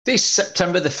This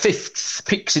September the 5th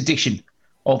picks edition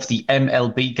of the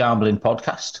MLB Gambling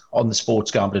Podcast on the Sports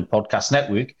Gambling Podcast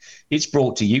Network. It's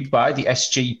brought to you by the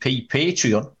SGP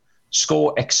Patreon.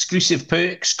 Score exclusive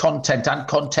perks, content and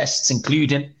contests,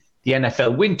 including the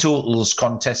NFL Win Totals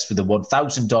contest with a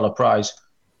 $1,000 prize.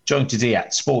 Join today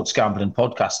at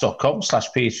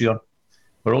sportsgamblingpodcast.com/Patreon.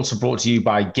 We're also brought to you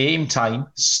by Game Time.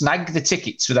 Snag the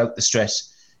tickets without the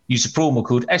stress. Use the promo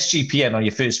code SGPN on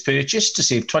your first purchase to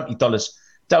save $20.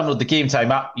 Download the Game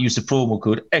Time app. Use the promo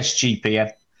code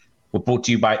SGPN. We're brought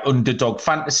to you by Underdog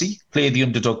Fantasy. Play the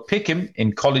Underdog Pick'em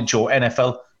in college or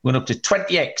NFL. Win up to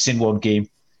 20x in one game.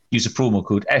 Use the promo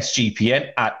code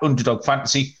SGPN at Underdog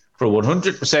Fantasy for a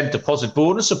 100% deposit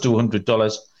bonus up to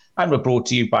 $100. And we're brought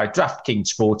to you by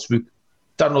DraftKings Sportsbook.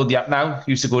 Download the app now.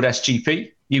 Use the code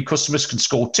SGP. New customers can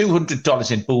score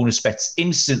 $200 in bonus bets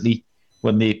instantly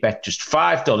when they bet just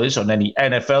 $5 on any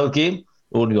NFL game.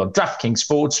 Only on DraftKings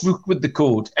Sportsbook with the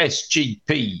code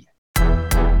SGP.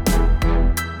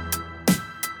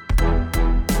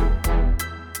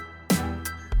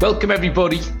 Welcome,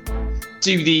 everybody,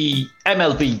 to the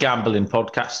MLB Gambling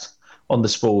Podcast on the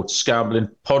Sports Gambling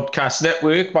Podcast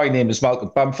Network. My name is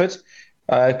Malcolm Bamford,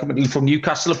 coming to you from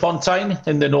Newcastle upon Tyne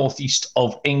in the northeast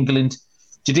of England.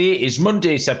 Today is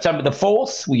Monday, September the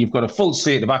 4th. We've got a full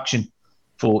slate of action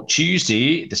for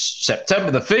Tuesday,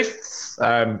 September the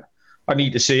 5th. I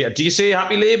need to say, do you say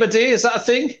Happy Labour Day? Is that a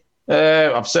thing?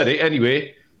 I've said it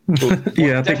anyway.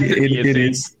 Yeah, I think it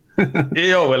is.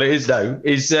 Yeah, well, it is now.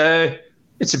 It's a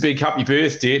big happy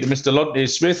birthday to Mr. Lonte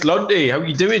Smith. Lonte, how are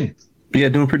you doing? Yeah,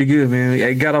 doing pretty good, man.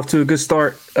 I got off to a good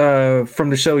start from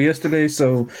the show yesterday,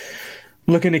 so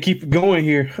looking to keep going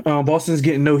here. Boston's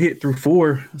getting no hit through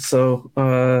 4, so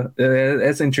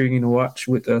that's intriguing to watch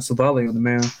with Savali on the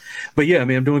mound. But yeah,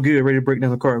 man, I'm doing good. Ready to break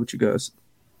down the card with you guys.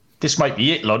 This might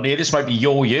be it, Lonnie. This might be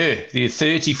your year. The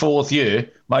 34th year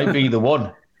might be the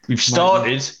one. We've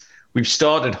started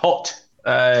hot.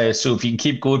 So if you can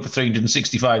keep going for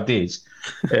 365 days,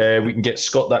 we can get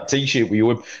Scott that T-shirt we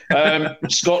owe him.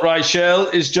 Scott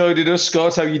Reichel is joining us.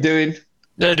 Scott, how are you doing?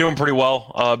 Yeah, doing pretty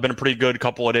well. Been a pretty good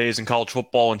couple of days in college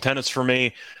football and tennis for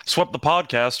me. Swept the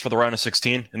podcast for the round of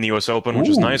 16 in the U.S. Open, which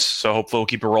is nice. So hopefully we'll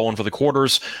keep it rolling for the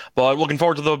quarters. But looking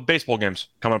forward to the baseball games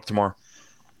coming up tomorrow.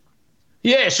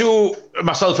 Yeah, so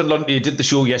myself and Lundy did the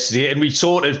show yesterday, and we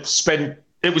sort of spent.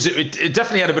 It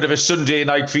definitely had a bit of a Sunday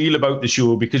night feel about the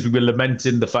show because we were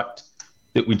lamenting the fact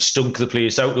that we'd stunk the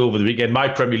place out over the weekend. My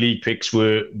Premier League picks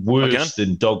were worse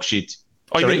than dog shit.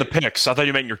 Oh, you mean the picks? I thought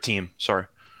you meant your team. Sorry.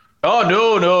 Oh,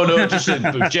 no. Just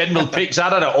general picks. I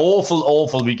had an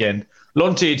awful weekend.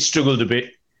 Lunty had struggled a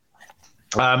bit.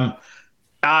 But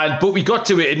we got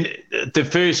to it in the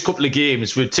first couple of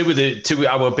games with two of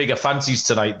our bigger fancies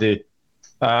tonight.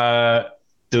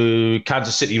 The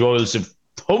Kansas City Royals have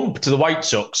pumped the White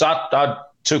Sox. I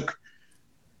took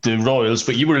the Royals,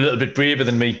 but you were a little bit braver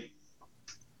than me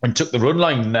and took the run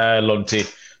line,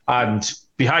 Lunty. And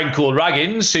behind Cole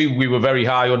Raggins, who we were very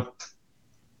high on,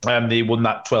 they won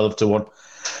that 12-1.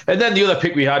 And then the other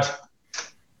pick we had,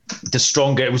 the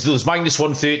stronger, it was those minus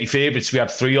 130 favourites. We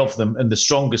had 3 of them, and the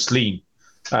strongest lean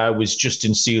was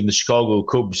Justin Steele and the Chicago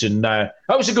Cubs. And that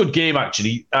was a good game,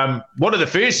 actually. One of the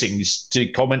first things to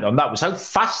comment on that was how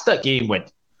fast that game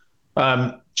went.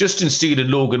 Justin Steele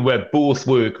and Logan Webb both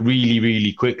work really,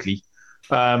 really quickly.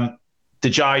 The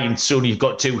Giants only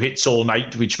got 2 hits all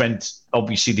night, which meant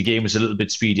obviously the game was a little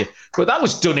bit speedier. But that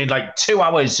was done in like 2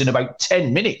 hours and about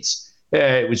 10 minutes.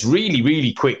 It was really,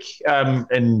 really quick.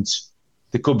 And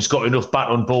the Cubs got enough bat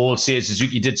on ball. Seiya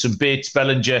Suzuki did some bits.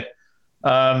 Bellinger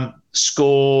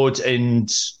scored,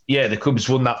 and yeah, the Cubs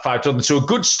won that 5-0. So a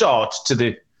good start to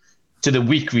the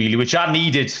week, really, which I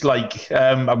needed.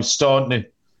 I was starting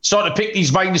to pick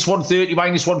these minus 130,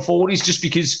 minus 140s just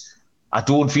because I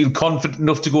don't feel confident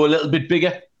enough to go a little bit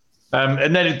bigger.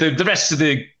 And then the rest of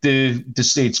the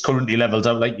state's currently leveled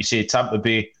out, like you say. Tampa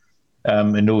Bay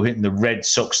and no hitting the Red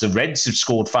Sox. The Reds have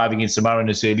scored 5 against the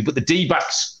Mariners early, but the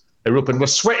D-backs are up, and we're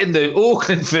sweating the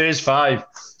Oakland first 5.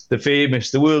 The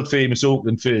world famous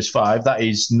Oakland first 5. That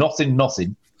is nothing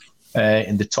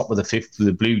in the top of the 5th with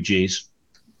the Blue Jays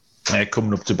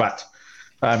coming up to bat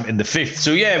in the 5th.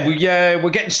 So yeah, we're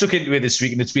getting stuck into it this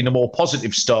week, and it's been a more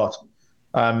positive start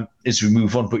as we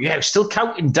move on. But yeah, we're still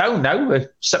counting down now.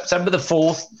 September the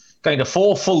 4th, kind of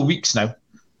 4 full weeks now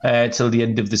till the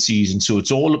end of the season. So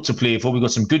it's all up to play for. We've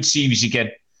got some good series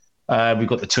again. We've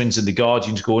got the Twins and the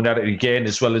Guardians going at it again,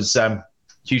 as well as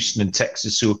Houston and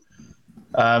Texas. So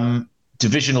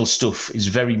divisional stuff is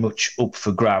very much up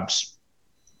for grabs.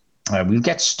 We'll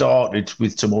get started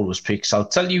with tomorrow's picks. I'll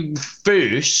tell you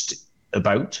first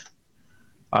about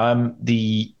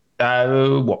the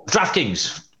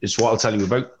DraftKings. is what I'll tell you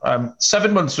about.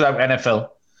 7 months without NFL,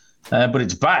 but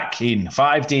it's back in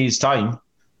 5 days' time.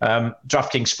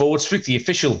 DraftKings Sportsbook, the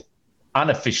official and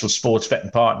unofficial sports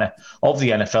betting partner of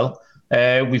the NFL.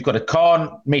 We've got a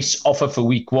can't miss offer for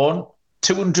week 1,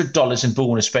 $200 in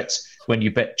bonus bets when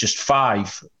you bet just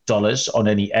 $5 on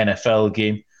any NFL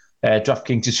game.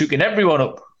 DraftKings is hooking everyone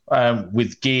up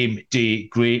with game day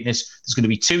greatness. There's going to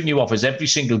be 2 new offers every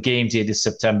single game day this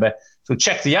September. So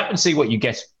check the app and see what you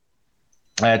get.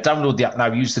 Download the app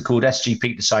now. Use the code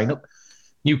SGP to sign up.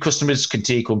 New customers can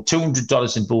take home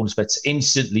 $200 in bonus bets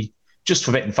instantly just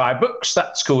for betting $5.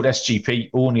 That's code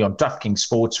SGP only on DraftKings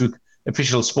Sportsbook,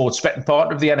 official sports betting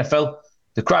partner of the NFL.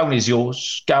 The crown is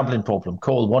yours. Gambling problem?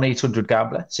 Call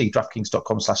 1-800-GAMBLER. See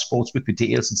DraftKings.com/sportsbook for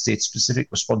details and state-specific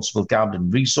responsible gambling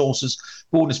resources.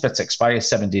 Bonus bets expire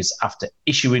 7 days after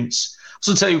issuance.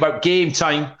 So I'll tell you about Game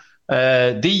Time,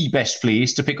 the best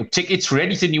place to pick up tickets for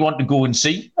anything you want to go and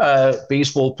see.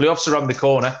 Baseball playoffs around the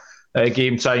corner.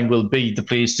 Game Time will be the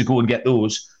place to go and get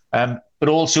those. But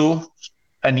also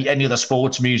any other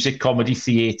sports, music, comedy,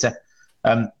 theatre.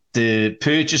 The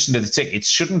purchasing of the tickets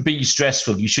shouldn't be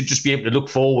stressful. You should just be able to look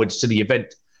forward to the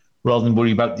event rather than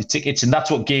worry about the tickets. And that's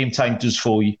what Game Time does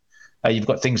for you. You've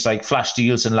got things like flash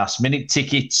deals and last-minute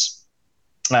tickets,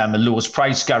 a lowest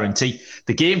price guarantee.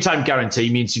 The Game Time guarantee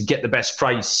means you get the best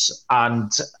price, and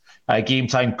Game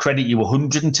Time credit you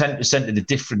 110% of the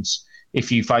difference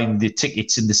if you find the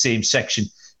tickets in the same section,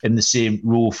 in the same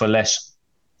row for less.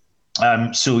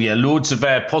 Loads of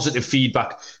positive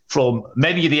feedback from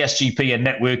many of the SGP and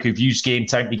network who've used Game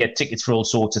Time to get tickets for all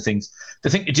sorts of things. The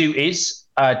thing to do is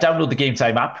download the Game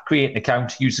Time app, create an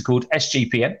account, use the code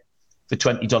SGPN for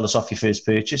 $20 off your first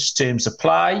purchase. Terms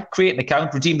apply. Create an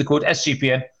account, redeem the code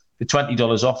SGPN for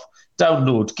 $20 off.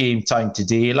 Download Game Time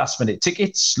today. Last minute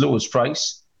tickets, lowest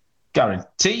price,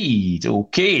 guaranteed.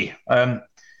 Okay.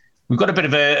 We've got a bit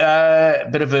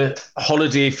of a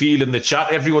holiday feel in the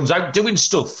chat. Everyone's out doing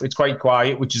stuff. It's quite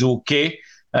quiet, which is okay.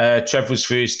 Trev was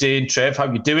first in. Trev,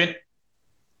 how you doing?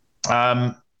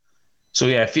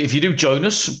 If you do join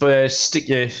us, stick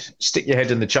your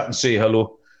head in the chat and say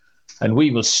hello. And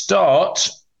we will start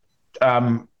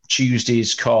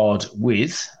Tuesday's card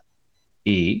with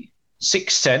a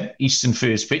 6:10 Eastern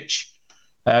first pitch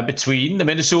between the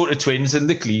Minnesota Twins and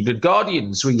the Cleveland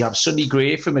Guardians. We have Sonny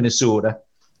Gray for Minnesota.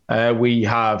 We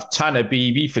have Tanner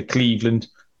Beebe for Cleveland.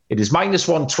 It is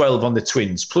 -112 on the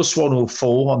Twins,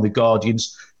 +104 on the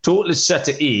Guardians. Total is set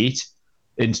to 8.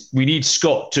 And we need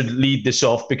Scott to lead this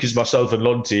off because myself and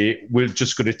Lonte, we're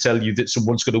just going to tell you that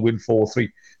someone's going to win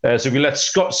 4-3. So we let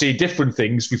Scott say different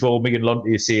things before me and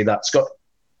Lonte say that. Scott?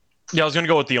 Yeah, I was going to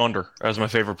go with the under as my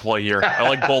favorite play here. I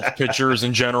like both pitchers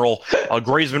in general.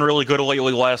 Gray's been really good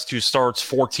lately. Last 2 starts,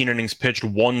 14 innings pitched,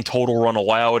 1 total run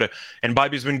allowed. And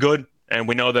Bibby's been good. And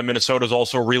we know that Minnesota is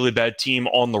also a really bad team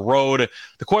on the road.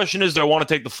 The question is, do I want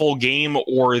to take the full game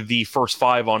or the first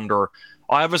 5 under?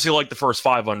 I obviously like the first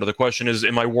 5 under. The question is,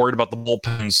 am I worried about the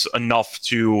bullpens enough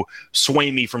to sway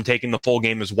me from taking the full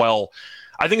game as well?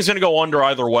 I think it's going to go under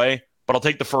either way, but I'll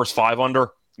take the first 5 under.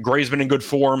 Gray's been in good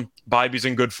form. Bibby's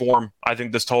in good form. I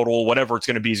think this total, whatever it's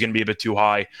going to be, is going to be a bit too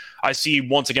high. I see,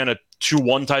 once again, a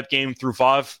 2-1 type game through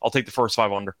 5. I'll take the first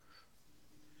 5 under.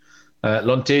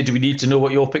 Lonte, do we need to know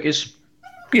what your pick is?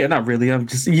 Yeah, not really. I'm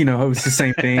just, it's the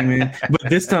same thing, man. But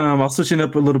this time, I'll switch it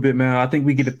up a little bit, man. I think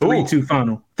we get a 3-2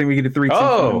 final. I think we get a 3-2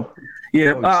 final.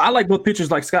 Yeah, I like both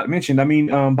pitchers, like Scott mentioned. I mean,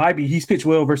 Bibby, he's pitched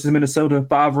well versus Minnesota.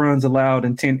 5 runs allowed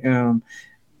and 10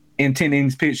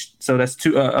 innings pitched. So that's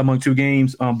 2 among 2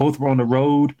 games. Both were on the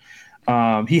road.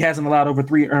 He hasn't allowed over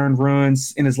 3 earned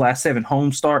runs in his last 7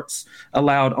 home starts.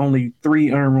 Allowed only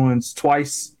 3 earned runs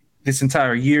twice this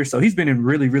entire year. So he's been in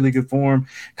really, really good form,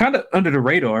 kind of under the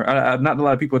radar. Not a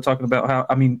lot of people are talking about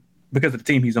because of the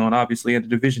team he's on, obviously, and the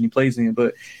division he plays in,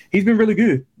 but he's been really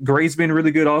good. Gray's been really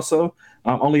good also.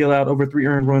 Only allowed over 3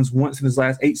 earned runs once in his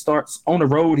last 8 starts. On the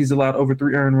road, he's allowed over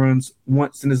 3 earned runs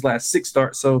once in his last 6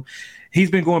 starts. So he's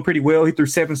been going pretty well. He threw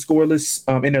 7 scoreless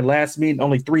in their last meeting,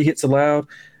 only 3 hits allowed.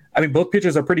 I mean, both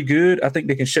pitchers are pretty good. I think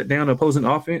they can shut down the opposing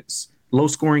offense. Low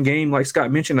scoring game, like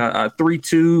Scott mentioned,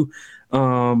 3-2,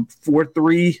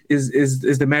 4-3 is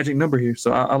the magic number here.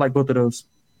 So I like both of those.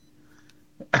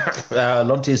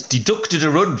 Lonte has deducted a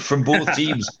run from both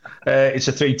teams. It's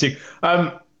a 3-2.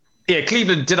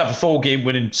 Cleveland did have a 4-game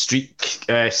winning streak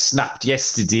snapped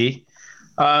yesterday.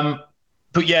 But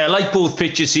I like both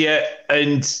pitchers here.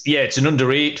 And it's an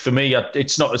under 8 for me.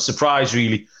 It's not a surprise,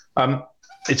 really.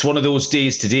 It's one of those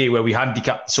days today where we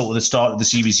handicapped sort of the start of the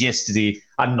series yesterday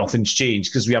and nothing's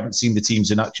changed because we haven't seen the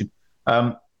teams in action.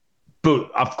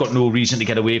 But I've got no reason to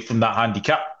get away from that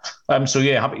handicap. Happy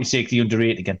to take the under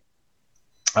 8 again.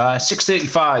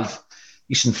 6:35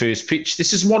 Eastern first pitch.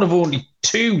 This is one of only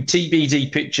two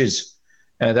TBD pitches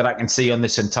that I can see on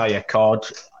this entire card.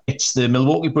 It's the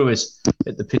Milwaukee Brewers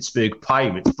at the Pittsburgh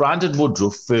Pirates. Brandon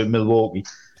Woodruff for Milwaukee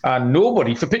and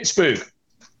nobody for Pittsburgh.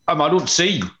 I don't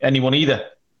see anyone either.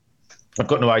 I've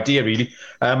got no idea, really.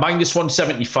 Minus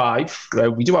 175.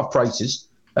 We do have prices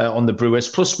on the Brewers.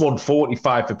 Plus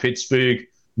 145 for Pittsburgh.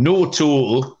 No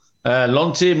total.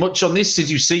 Lonte, much on this? Did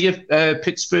you see a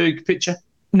Pittsburgh pitcher?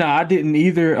 No, I didn't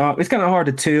either. It's kind of hard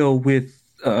to tell with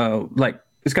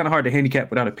it's kind of hard to handicap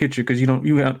without a pitcher because you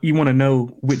want to know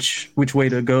which way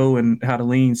to go and how to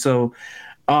lean. So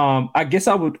I guess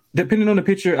I would, depending on the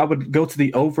pitcher, I would go to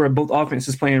the over. Both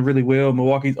offenses playing really well.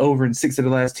 Milwaukee's over in 6 of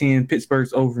the last 10.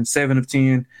 Pittsburgh's over in 7 of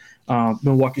 10.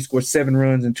 Milwaukee scored 7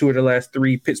 runs in 2 of the last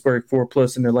 3. Pittsburgh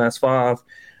 4+ in their last 5.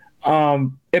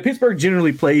 And Pittsburgh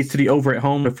generally plays to the over at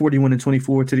home. They're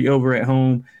 41-24 to the over at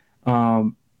home.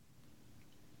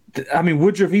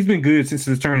 Woodruff, he's been good since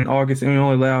his return in August, and he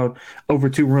only allowed over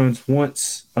 2 runs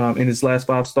once in his last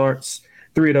 5 starts.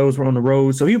 3 of those were on the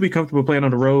road, so he'll be comfortable playing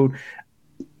on the road.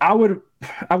 I would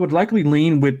likely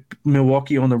lean with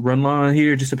Milwaukee on the run line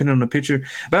here, just depending on the pitcher.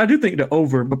 But I do think the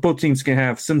over, but both teams can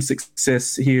have some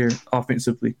success here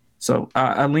offensively. So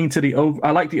I lean to the over.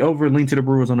 I like the over, lean to the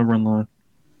Brewers on the run line.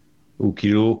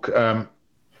 Okie doke.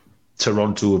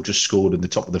 Toronto have just scored in the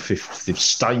top of the 5th. They've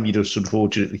stymied us,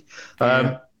 unfortunately.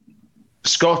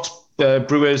 Scott,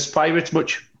 Brewers, Pirates,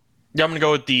 much? Yeah, I'm going to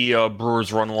go with the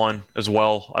Brewers run line as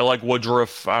well. I like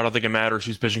Woodruff. I don't think it matters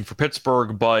who's pitching for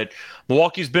Pittsburgh, but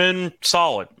Milwaukee's been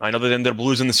solid. I know they ended up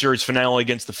losing the series finale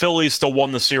against the Phillies, still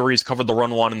won the series, covered the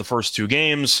run line in the first 2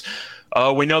 games.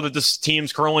 We know that this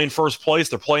team's currently in first place.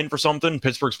 They're playing for something.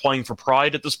 Pittsburgh's playing for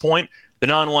pride at this point. They're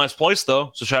not in last place,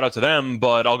 though, so shout out to them,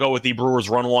 but I'll go with the Brewers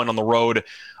run line on the road.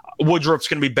 Woodruff's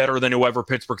going to be better than whoever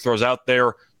Pittsburgh throws out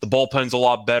there. The bullpen's a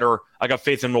lot better. I got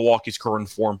faith in Milwaukee's current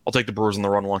form. I'll take the Brewers on the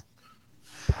run line.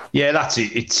 Yeah, that's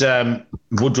it. It's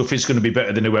Woodruff is going to be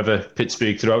better than whoever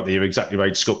Pittsburgh threw out there. You're exactly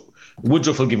right, Scott.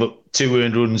 Woodruff will give up 2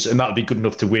 earned runs, and that'll be good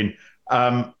enough to win.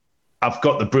 I've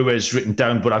got the Brewers written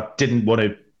down, but I didn't want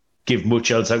to give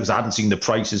much else out because I hadn't seen the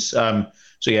prices. So,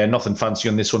 yeah, nothing fancy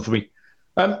on this one for me.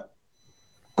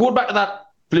 Going back to that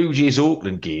Blue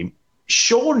Jays-Oakland game,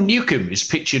 Sean Newcomb is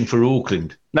pitching for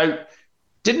Oakland. Now,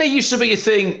 didn't there used to be a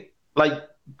thing like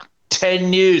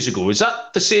 10 years ago? Is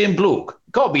that the same bloke?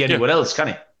 Can't be anyone else, can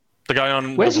it? The guy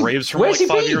on the Braves from like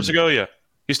 5 years ago? Yeah,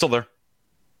 he's still there.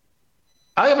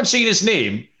 I haven't seen his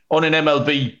name on an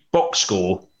MLB box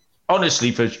score,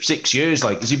 honestly, for 6 years.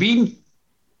 Like, has he been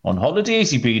on holiday?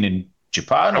 Has he been in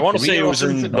Japan? I want to say he was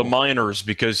in the minors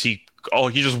because he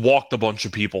just walked a bunch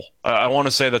of people. I want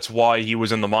to say that's why he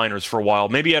was in the minors for a while.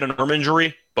 Maybe he had an arm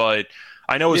injury, but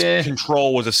I know his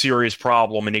control was a serious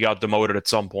problem and he got demoted at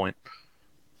some point.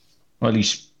 Well,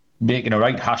 he's making a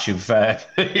right hash of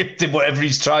whatever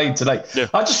he's trying tonight. Yeah.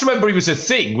 I just remember he was a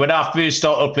thing when I first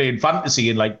started playing fantasy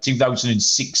in like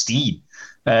 2016.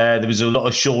 There was a lot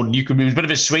of Sean Newcomb. He was a bit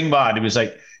of a swing man. It was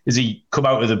like, as he come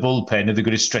out of the bullpen, are they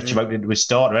going to stretch him out into a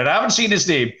starter? And I haven't seen his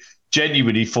name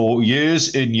genuinely for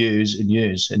years and years and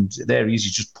years. And there he is.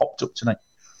 He just popped up tonight.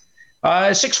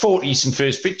 6:40 Eastern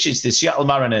first pitch is the Seattle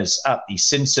Mariners at the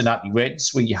Cincinnati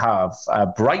Reds. We have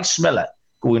Bryce Miller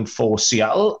going for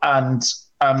Seattle, and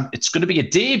it's going to be a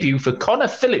debut for Connor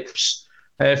Phillips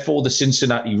for the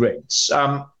Cincinnati Reds.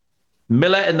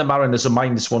 Miller and the Mariners are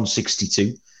minus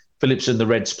 162. Phillips and the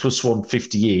Reds plus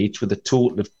 158 with a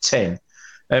total of 10.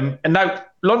 And now,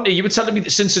 Lonte, you were telling me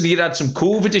that Cincinnati had some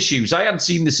COVID issues. I hadn't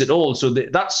seen this at all, so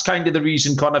that's kind of the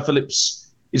reason Connor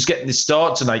Phillips is getting this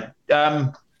start tonight.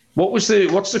 What's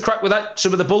the crack with that?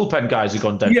 Some of the bullpen guys have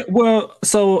gone down. Yeah, well,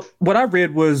 so what I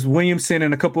read was Williamson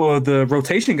and a couple of the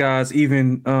rotation guys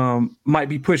even might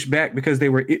be pushed back because they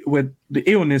were with the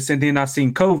illness, and then I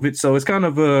seen COVID. So it's kind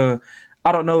of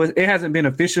I don't know. It hasn't been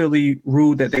officially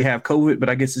ruled that they have COVID, but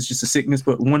I guess it's just a sickness.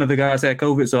 But one of the guys had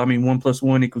COVID, so 1 +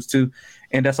 1 = 2,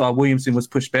 and that's why Williamson was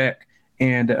pushed back.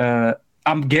 And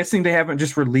I'm guessing they haven't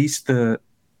just released the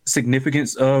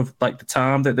significance of like the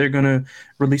time that they're going to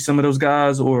release some of those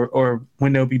guys or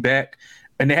when they'll be back.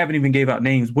 And they haven't even gave out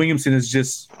names. Williamson is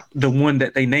just the one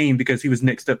that they named because he was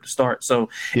next up to start. So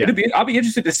I'll be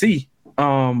interested to see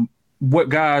what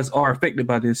guys are affected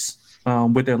by this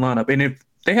with their lineup. And if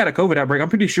they had a COVID outbreak, I'm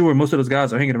pretty sure most of those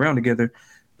guys are hanging around together.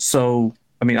 So,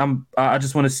 I mean, I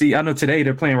just want to see. I know today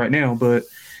they're playing right now, but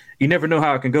you never know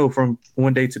how it can go from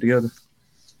one day to the other.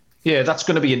 Yeah, that's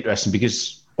going to be interesting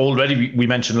because already we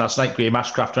mentioned last night, Graham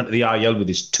Ashcraft went to the IL with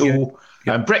his toe.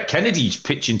 Yeah. Brett Kennedy's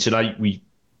pitching tonight. We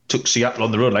took Seattle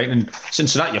on the road line, and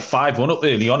Cincinnati are 5-1 up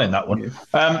early on in that one.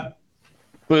 Yeah.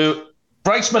 But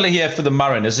Bryce Miller here for the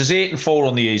Mariners. There's 8-4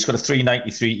 on the year. He's got a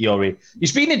 3.93 ERA.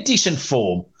 He's been in decent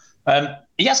form.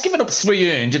 He has given up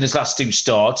 3 earned in his last 2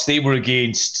 starts. They were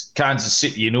against Kansas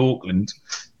City and Oakland,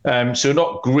 so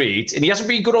not great. And he hasn't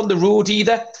been good on the road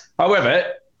either.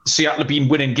 However, Seattle have been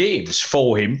winning games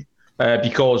for him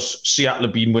because Seattle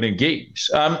have been winning games.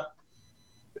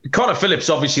 Connor Phillips,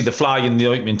 obviously the fly in the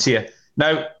ointment here.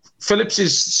 Now, Phillips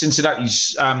is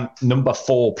Cincinnati's number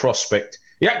 4 prospect.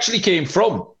 He actually came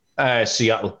from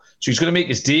Seattle. So he's going to make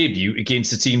his debut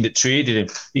against the team that traded him.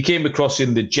 He came across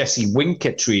in the Jesse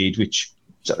Winker trade, which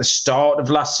was at the start of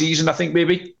last season, I think,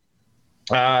 maybe.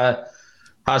 Has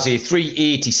a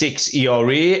 3.86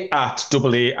 ERA at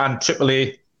AA and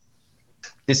AAA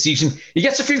this season. He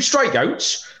gets a few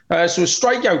strikeouts. So a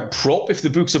strikeout prop, if the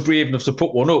books are brave enough to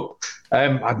put one up,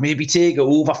 I'd maybe take it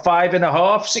over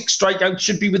 5.5. 6 strikeouts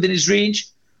should be within his range.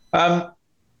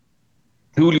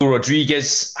 Julio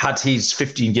Rodriguez had his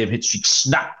 15-game hit streak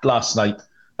snapped last night.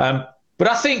 But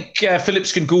I think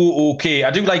Phillips can go okay.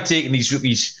 I do like taking these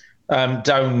rookies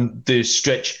down the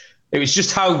stretch. It was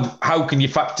just how can you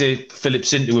factor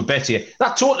Phillips into a bet here?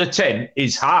 That total of 10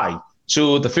 is high.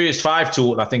 So the first 5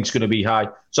 total, I think, is going to be high.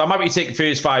 So I'm happy to take the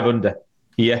first 5 under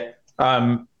here.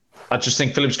 I just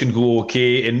think Phillips can go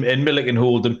okay and Miller can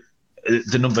hold them.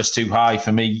 The number's too high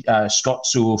for me, Scott.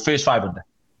 So first 5 under.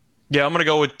 Yeah, I'm going to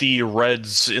go with the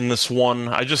Reds in this one.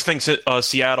 I just think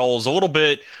Seattle is a little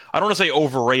bit, I don't want to say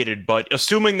overrated, but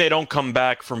assuming they don't come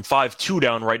back from 5-2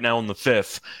 down right now in the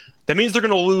 5th, that means they're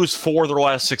going to lose 4 of their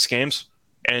last 6 games.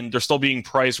 And they're still being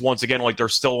priced once again like they're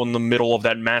still in the middle of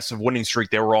that massive winning streak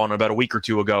they were on about a week or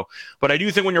 2 ago. But I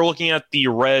do think when you're looking at the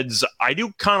Reds, I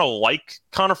do kind of like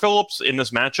Connor Phillips in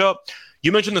this matchup.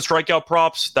 You mentioned the strikeout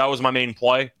props. That was my main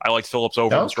play. I like Phillips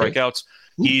over the strikeouts.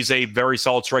 He's a very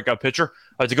solid strikeout pitcher.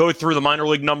 To go through the minor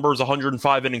league numbers,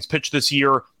 105 innings pitched this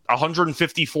year,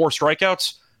 154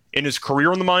 strikeouts in his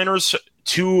career in the minors,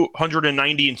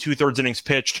 290 and 2/3 innings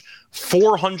pitched,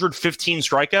 415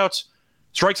 strikeouts.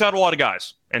 Strikes out a lot of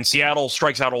guys, and Seattle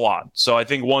strikes out a lot. So I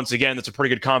think, once again, that's a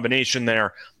pretty good combination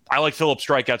there. I like Phillips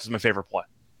strikeouts as my favorite play.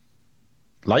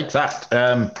 Like that.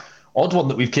 Odd one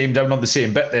that we've came down on the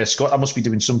same bet there, Scott. I must be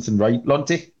doing something right,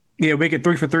 Lonty. Yeah, make it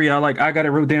 3 for 3. I got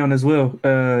it wrote down as well.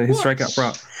 His strikeout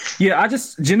prop. Yeah, I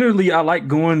just generally I like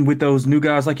going with those new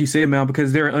guys, like you said, man,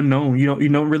 because they're unknown. You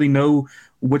don't really know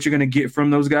what you're gonna get from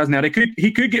those guys. Now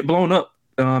he could get blown up.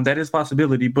 That is a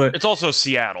possibility, but it's also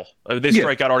Seattle. They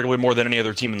strike out arguably more than any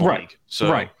other team in the league.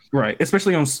 So right.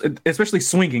 Especially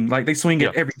swinging, like they swing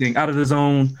at everything out of the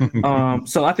zone.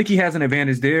 So I think he has an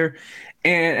advantage there.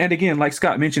 And again, like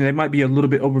Scott mentioned, they might be a little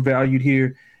bit overvalued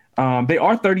here. They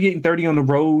are 38-30 on the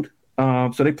road,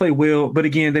 so they play well. But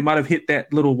again, they might have hit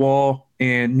that little wall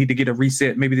and need to get a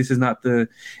reset. Maybe this is not the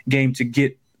game to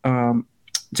get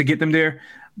them there.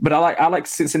 But I like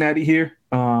Cincinnati here.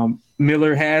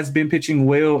 Miller has been pitching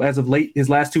well as of late. His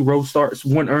last 2 road starts,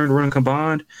 1 earned run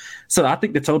combined. So I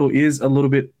think the total is a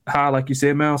little bit high, like you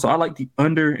said, Mal. So I like the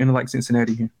under and I like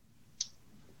Cincinnati here.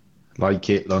 Like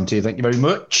it, Lonty. Thank you very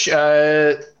much.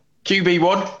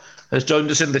 QB1 has joined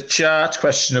us in the chat.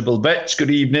 Questionable bets. Good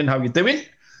evening. How you doing?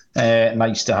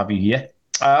 Nice to have you here.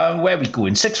 Where are we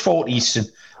going? 6:40 Eastern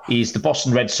is the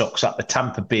Boston Red Sox at the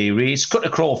Tampa Bay Rays. Cutter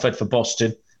Crawford for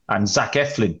Boston and Zach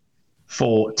Eflin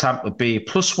for Tampa Bay.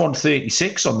 Plus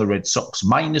 136 on the Red Sox.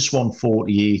 Minus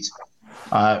 148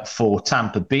 for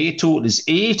Tampa Bay. Total is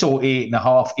 8 or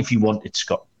 8.5 if you want it,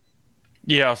 Scott.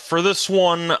 Yeah, for this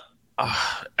one,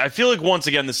 I feel like once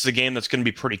again this is a game that's going to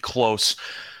be pretty close.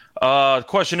 The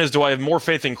question is, do I have more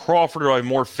faith in Crawford or do I have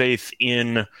more faith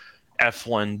in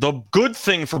Eflin? The good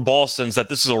thing for Boston is that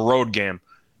this is a road game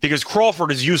because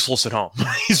Crawford is useless at home.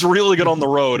 He's really good on the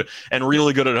road and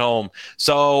really good at home.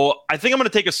 So I think I'm going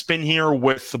to take a spin here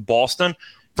with Boston.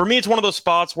 For me, it's one of those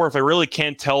spots where if I really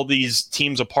can't tell these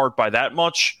teams apart by that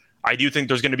much, I do think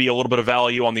there's going to be a little bit of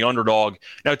value on the underdog.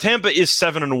 Now, Tampa is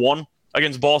 7-1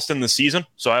 against Boston this season,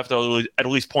 so I have to at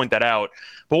least point that out.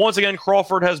 But once again,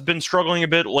 Crawford has been struggling a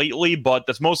bit lately, but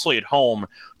that's mostly at home.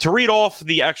 To read off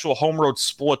the actual home road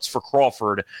splits for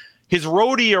Crawford, his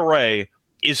road ERA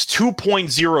is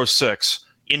 2.06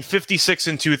 in 56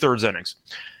 and 2/3 innings.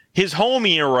 His home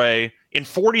ERA in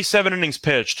 47 innings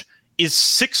pitched is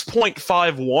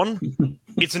 6.51.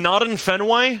 It's not in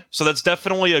Fenway, so that's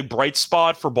definitely a bright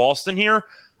spot for Boston here.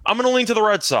 I'm going to lean to the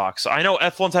Red Sox. I know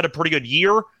Eflin's had a pretty good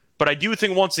year, but I do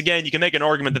think, once again, you can make an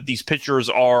argument that these pitchers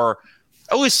are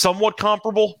at least somewhat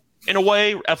comparable in a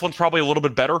way. Eflin's probably a little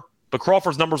bit better, but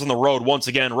Crawford's numbers on the road, once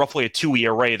again, roughly a 2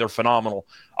 ERA. They're phenomenal.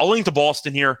 I'll lean to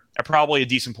Boston here at probably a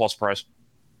decent plus price.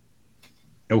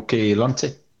 Okay,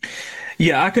 Lonty.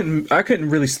 Yeah, I couldn't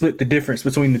really split the difference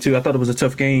between the two. I thought it was a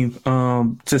tough game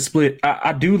to split.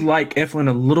 I do like Eflin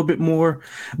a little bit more,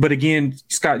 but again,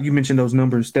 Scott, you mentioned those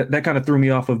numbers that kind of threw me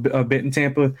off of betting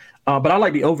Tampa. But I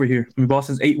like the over here. I mean,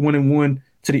 Boston's 8-1-1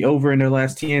 to the over in their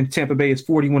last 10. Tampa Bay is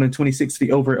 41-26 to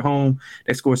the over at home.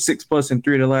 They scored 6+ in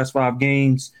 3 of their last 5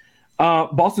 games.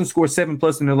 Boston scored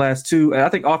 7+ in their last 2. I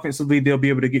think offensively they'll be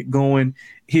able to get going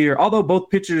here. Although both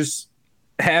pitchers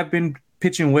have been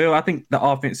pitching well, I think the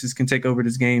offenses can take over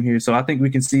this game here. So I think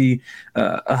we can see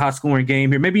a high-scoring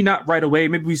game here. Maybe not right away.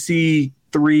 Maybe we see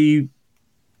 3-4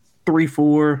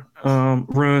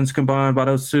 runs combined by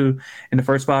those two in the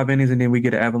first 5 innings, and then we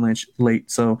get an avalanche late.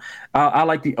 So I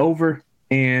like the over,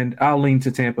 and I'll lean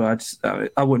to Tampa.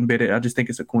 I wouldn't bet it. I just think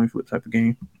it's a coin flip type of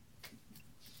game.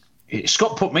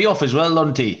 Scott put me off as well,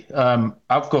 Lundy.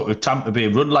 I've got a Tampa Bay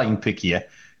run line pick here,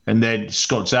 and then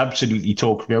Scott's absolutely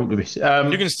talked me out of it.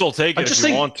 You can still take it if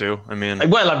you want to. I mean,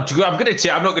 well, I'm not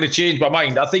going to change my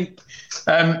mind. I think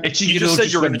it's you just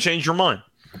said you were going to change your mind.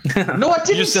 No, I didn't.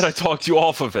 You just said I talked you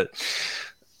off of it.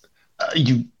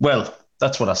 Well,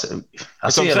 that's what I said.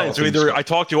 That's what I'm saying. So either I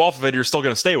talked you off of it, or you're still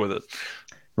going to stay with it.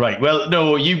 Right. Well,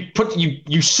 no,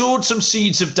 you sowed some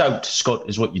seeds of doubt, Scott,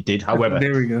 is what you did. However,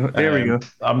 there we go.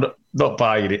 I'm not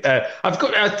buying it.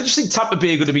 I just think Tampa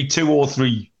Bay are going to be 2 or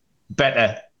 3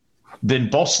 better than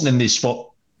Boston in this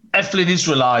spot. Eflin is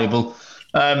reliable.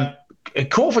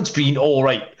 Crawford's been all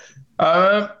right.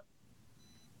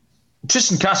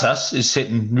 Tristan Casas is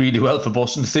hitting really well for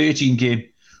Boston. 13 game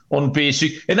on base.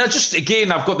 And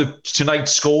I've got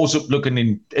tonight's scores up looking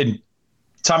in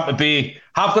Tampa Bay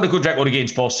have got a good record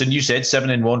against Boston. You said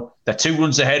 7-1. They're 2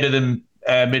 runs ahead of them,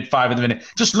 mid-5 at the minute.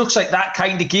 Just looks like that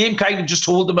kind of game, kind of just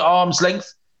hold them at arm's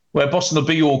length, where Boston will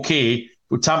be okay,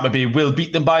 but Tampa Bay will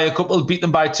beat them by a couple, beat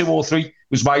them by 2 or 3,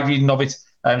 was my reading of it.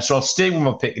 So I'll stay with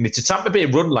my pick, and it's a Tampa Bay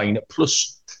run line at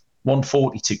plus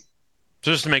 142. So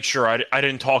just to make sure, I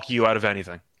didn't talk you out of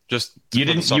anything. Just you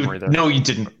didn't. There. No, you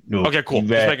didn't. No. Okay, cool.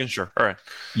 Just making sure. All right.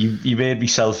 You made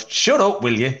myself shut up,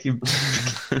 will you? You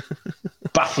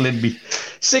baffling me.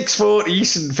 6:40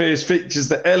 Eastern first pitches.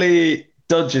 The LA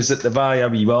Dodgers at the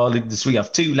Miami Marlins. We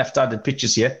have 2 left-handed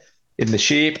pitchers here in the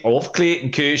shape of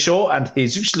Clayton Kershaw and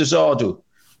Jesus Luzardo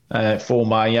for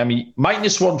Miami.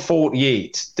 Minus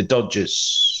 148, the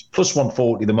Dodgers. Plus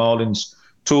 140, the Marlins.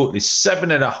 Total is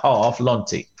 7.5,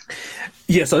 Lonte.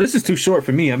 Yeah, so this is too short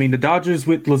for me. I mean, the Dodgers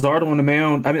with Luzardo on the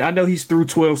mound, I mean, I know he's through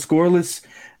 12 scoreless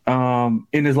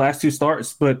in his last 2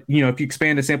 starts, but, if you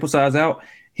expand the sample size out,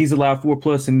 he's allowed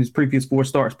 4+ in his previous 4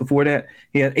 starts. Before that,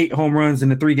 he had 8 home runs in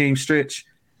the 3-game stretch.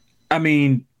 I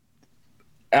mean,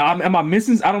 am I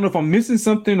missing? I don't know if I'm missing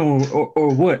something or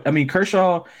what. I mean,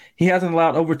 Kershaw, he hasn't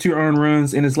allowed over 2 earned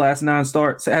runs in his last 9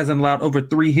 starts. Hasn't allowed over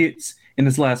 3 hits in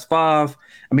his last 5.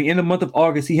 I mean, in the month of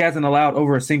August, he hasn't allowed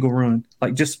over a single run,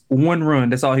 like just 1 run.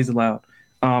 That's all he's allowed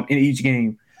in each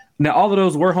game. Now, all of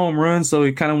those were home runs, so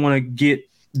you kind of want to get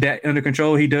that under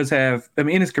control. He does have, I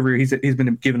mean, in his career, he's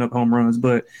been giving up home runs,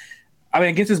 but I mean,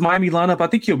 against his Miami lineup, I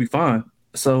think he'll be fine.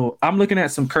 So I'm looking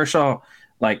at some Kershaw,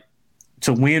 like,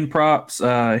 to win props,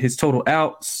 his total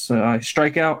outs, his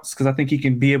strikeouts, because I think he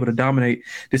can be able to dominate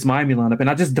this Miami lineup. And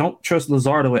I just don't trust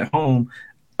Luzardo at home.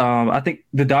 I think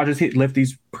the Dodgers hit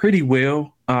lefties pretty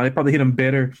well. They probably hit them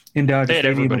better in Dodger They hit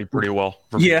Stadium. everybody pretty well.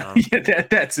 Yeah,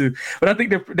 that too. But I think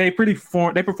they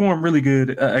perform really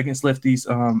good against lefties.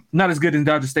 Not as good in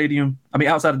Dodger Stadium. I mean,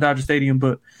 outside of Dodger Stadium,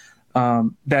 but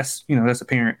that's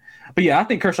apparent. But yeah, I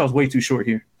think Kershaw's way too short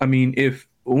here. I mean, if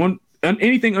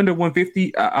anything under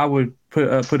 150, I would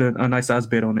put a nice size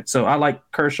bet on it. So I like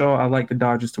Kershaw. I like the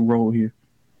Dodgers to roll here.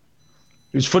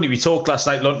 It was funny. We talked last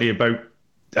night, Lundy, about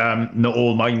not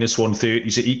all minus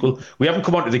 130s are equal. We haven't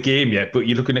come on to the game yet, but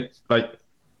you're looking at like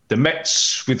the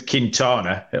Mets with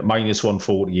Quintana at minus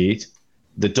 148,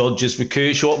 the Dodgers with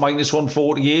Kershaw at minus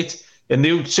 148, and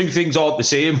the 2 things aren't the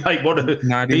same. Like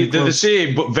they're the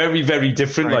same, but very, very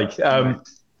different. Right. Like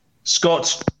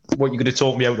Scott, what are you going to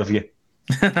talk me out of here?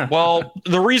 Well,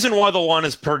 the reason why the line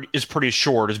is pretty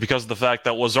short is because of the fact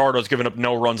that Luzardo's given up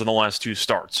no runs in the last 2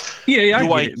 starts. Yeah.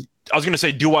 I was going to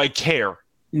say, do I care?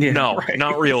 Yeah, no, right.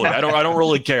 Not really. I don't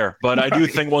really care. But I do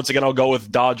think, once again, I'll go with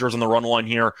Dodgers on the run line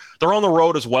here. They're on the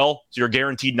road as well, so you're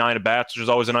guaranteed 9 at-bats, which is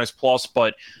always a nice plus.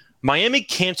 But Miami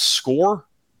can't score.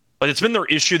 Like, it's been their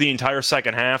issue the entire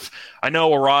second half. I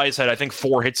know Arise had, I think,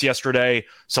 4 hits yesterday.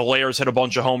 Solaire's hit a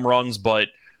bunch of home runs, but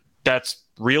that's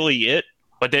really it.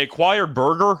 But they acquired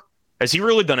Berger. Has he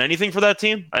really done anything for that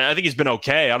team? I think he's been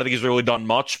okay. I don't think he's really done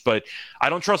much, but I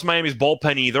don't trust Miami's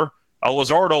bullpen either.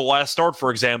 Luzardo, last start, for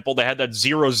example, they had that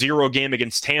 0-0 game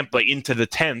against Tampa into the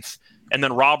 10th. and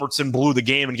then Robertson blew the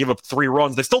game and gave up 3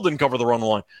 runs. They still didn't cover the run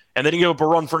line, and they didn't give up a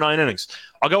run for 9 innings.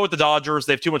 I'll go with the Dodgers.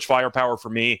 They have too much firepower for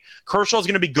me. Kershaw's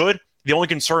going to be good. The only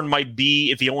concern might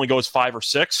be if he only goes 5 or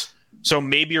 6. So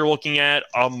maybe you're looking at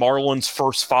a Marlins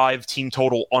first 5 team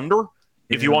total under.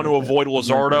 If you want to avoid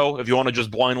Luzardo, if you want to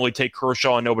just blindly take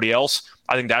Kershaw and nobody else,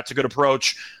 I think that's a good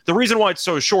approach. The reason why it's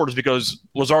so short is because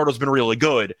Luzardo's been really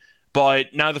good,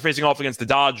 but now they're facing off against the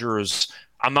Dodgers.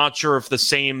 I'm not sure if the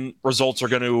same results are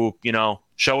going to,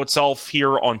 show itself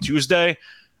here on Tuesday.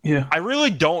 Yeah. I really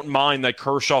don't mind that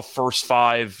Kershaw first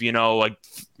 5, like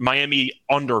Miami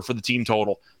under for the team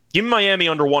total. Give me Miami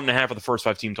under 1.5 for the first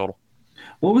 5 team total.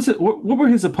 What was it? What were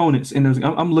his opponents in those?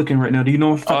 I'm looking right now. Do you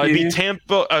know if it'd be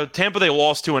Tampa? Tampa they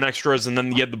lost to in extras, and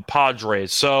then you had the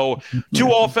Padres. So 2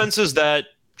 offenses that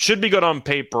should be good on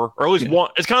paper, or at least one.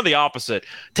 It's kind of the opposite.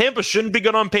 Tampa shouldn't be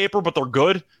good on paper, but they're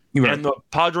good, and the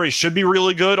Padres should be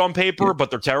really good on paper, but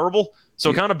they're terrible.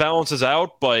 So it kind of balances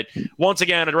out. But once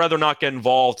again, I'd rather not get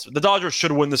involved. The Dodgers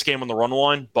should win this game on the run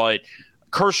line, but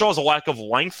Kershaw's a lack of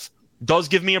length does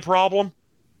give me a problem,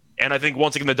 and I think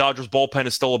once again the Dodgers bullpen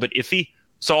is still a bit iffy.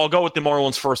 So I'll go with the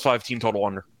Marlins first 5 team total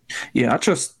under. Yeah, I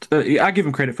trust. I give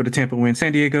him credit for the Tampa win.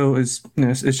 San Diego is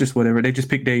it's just whatever. They just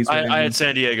pick days. I had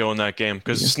San Diego in that game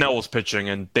because Snell was pitching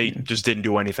and they just didn't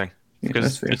do anything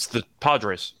because it's the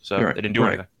Padres, so they didn't do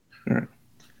anything. Right.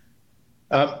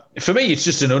 For me, it's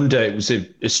just an under. It was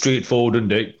a straightforward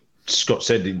under. Scott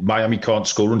said Miami can't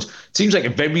score runs. It seems like a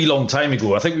very long time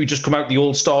ago. I think we just come out the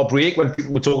All-Star break when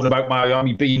people were talking about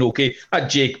Miami being okay.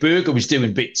 Jake Burger was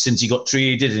doing bits since he got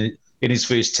traded in his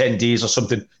first 10 days or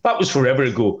something. That was forever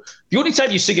ago. The only time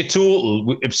you see a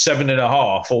total of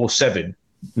 7.5 or 7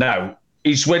 now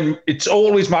is when it's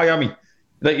always Miami.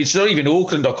 Like, it's not even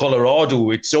Oakland or Colorado.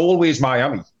 It's always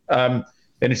Miami. And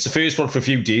it's the first one for a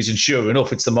few days, and sure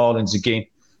enough, it's the Marlins again.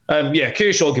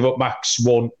 Kershaw give up max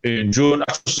 1 earned run. I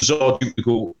trust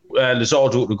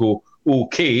Luzardo to go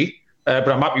okay, but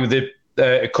I'm happy with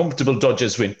a comfortable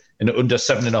Dodgers win and under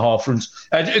 7.5 runs.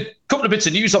 A couple of bits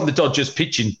of news on the Dodgers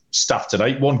pitching staff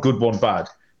tonight. One good, one bad.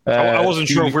 I wasn't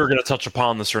sure if we were going to touch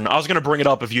upon this or not. I was going to bring it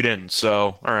up if you didn't,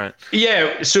 so all right.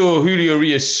 Yeah, so Julio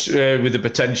Urias with a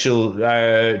potential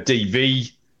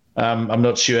DV. I'm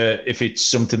not sure if it's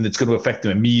something that's going to affect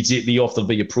him immediately or if there'll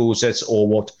be a process or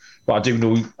what. But I do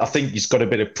know, I think he's got a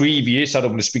bit of previous. I don't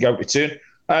want to speak out of turn.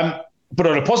 But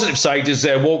on a positive side is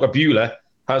Walker Buehler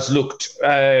has looked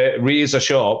razor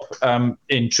sharp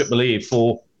in AAA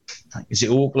for, is it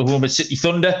Oklahoma City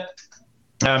Thunder?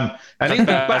 And he's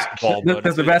basketball.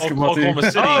 That's the basketball team.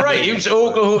 Oklahoma City. Oh, right. He was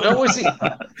Oklahoma.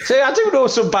 See, I do know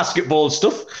some basketball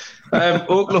stuff.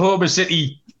 Oklahoma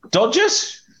City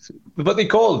Dodgers? What they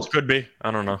called? Could be.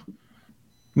 I don't know.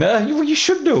 No, you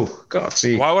should know. God,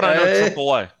 see. Why would I know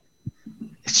AAA?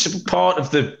 It's part of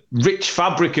the rich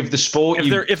fabric of the sport.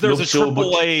 If there's a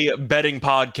AAA betting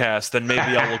podcast, then maybe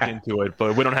I'll look into it.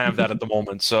 But we don't have that at the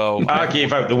moment. So I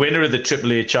gave out the winner of the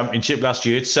AAA championship last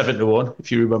year. It's 7-1,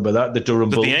 if you remember that. The Durham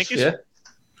Bulls. The Yankees?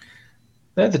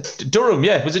 Yeah, Durham.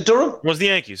 Yeah, was it Durham? It was the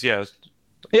Yankees? Yeah.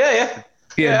 Yeah.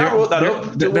 I wrote that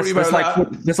up.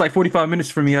 That's like 45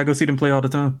 minutes for me. I go see them play all the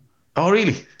time. Oh,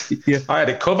 really? Yeah. I had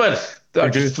it covered. I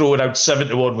just throwing out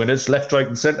 7-1 winners, left, right,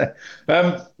 and centre.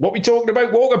 What we talking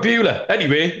about? Walker Buehler.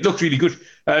 Anyway, looked really good.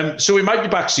 So he might be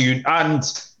back soon. And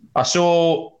I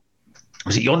saw,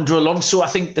 was it Yonder Alonso, I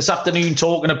think, this afternoon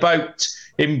talking about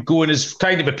him going as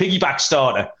kind of a piggyback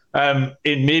starter.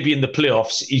 Maybe in the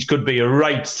playoffs, he could be a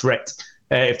right threat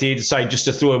if they decide just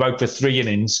to throw him out for 3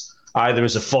 innings, either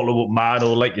as a follow-up man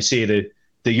or, like you say,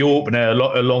 the opener,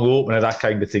 a long opener, that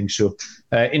kind of thing. So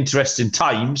interesting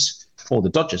times for the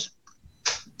Dodgers.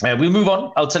 We'll move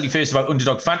on. I'll tell you first about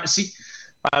Underdog Fantasy,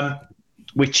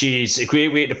 which is a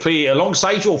great way to play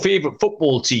alongside your favourite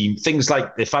football team. Things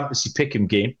like the Fantasy Pick'em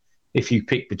game. If you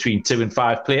pick between 2 and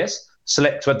 5 players,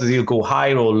 select whether they'll go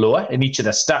higher or lower in each of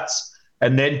their stats,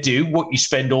 and then do what you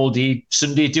spend all day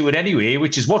Sunday doing anyway,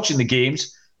 which is watching the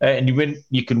games, and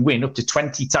you can win up to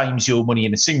 20 times your money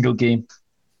in a single game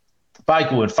by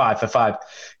going 5 for 5.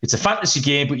 It's a fantasy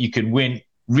game, but you can win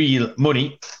real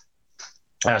money.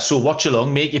 So watch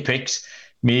along, make your picks,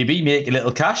 maybe make a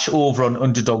little cash over on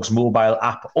Underdog's mobile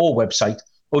app or website,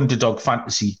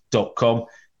 underdogfantasy.com.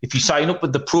 If you sign up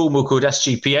with the promo code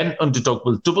SGPN, Underdog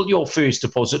will double your first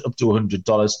deposit up to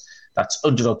 $100. That's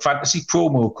Underdog Fantasy,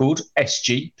 promo code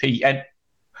SGPN.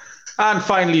 And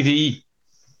finally, the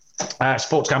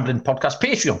Sports Gambling Podcast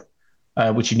Patreon,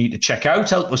 which you need to check out.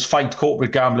 Help us fight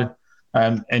corporate gambling.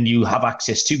 And you have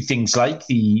access to things like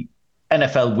the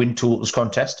NFL Win Totals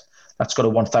Contest. That's got a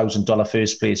 $1,000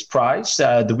 first place prize.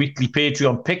 The weekly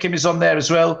Patreon Pick'em is on there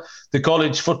as well. The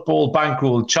College Football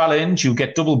Bankroll Challenge. You'll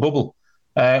get double bubble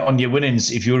on your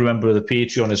winnings if you're a member of the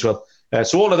Patreon as well.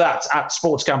 So all of that at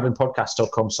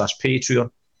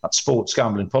sportsgamblingpodcast.com/Patreon, at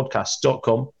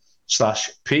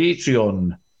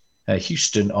sportsgamblingpodcast.com/Patreon.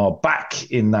 Houston are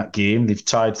back in that game. They've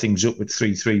tied things up with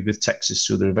 3-3 with Texas,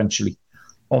 so they're eventually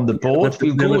on the board.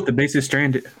 They left the bases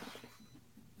stranded.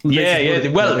 They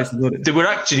were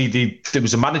actually, there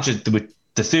was a manager, they were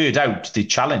the third out, they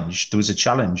challenged. There was a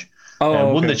challenge.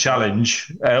 Won the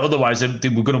challenge. Otherwise, they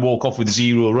were going to walk off with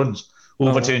 0 runs.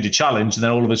 Overturned a challenge, and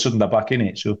then all of a sudden they're back in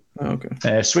it. So,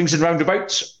 swings and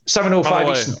roundabouts.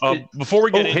 7:05. Before we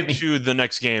get into the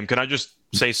next game, can I just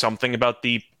say something about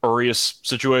the Urias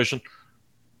situation?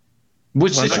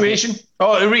 Which situation?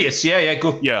 Urias. Yeah,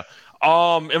 go. Yeah.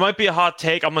 It might be a hot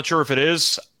take. I'm not sure if it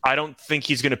is. I don't think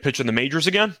he's going to pitch in the majors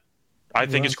again. I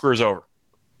think his career's over.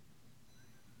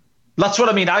 That's what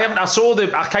I mean. I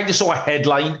kind of saw a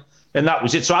headline, and that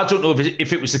was it. So I don't know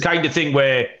if it was the kind of thing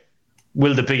where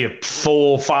will there be a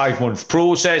 4 or 5 month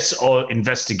process or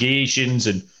investigations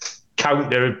and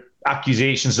counter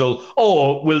accusations, or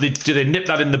do they nip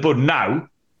that in the bud now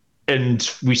and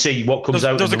we see what comes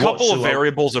out? There's a couple of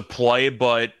variables at play,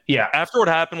 but after what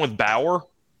happened with Bauer,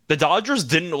 the Dodgers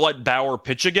didn't let Bauer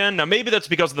pitch again. Now maybe that's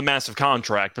because of the massive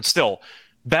contract, but still,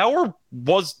 Bauer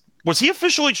was he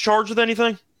officially charged with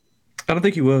anything? I don't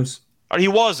think he was. He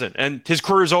wasn't, and his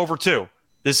career's over too.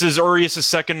 This is Urias'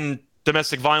 second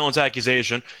domestic violence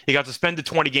accusation. He got suspended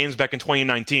 20 games back in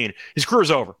 2019. His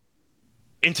career's over.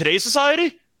 In today's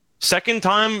society, second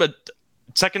time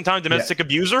domestic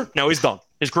abuser. No, he's done.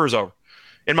 His career's over.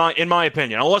 In my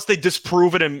opinion, unless they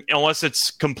disprove it and unless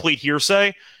it's complete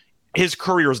hearsay, his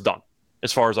career's done,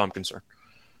 as far as I'm concerned.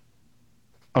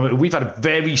 I mean, we've had a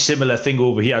very similar thing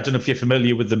over here. I don't know if you're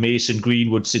familiar with the Mason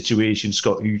Greenwood situation,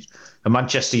 Scott, who's a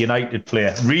Manchester United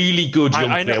player. Really good young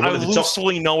player. I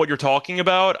loosely know what you're talking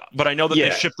about, but I know that they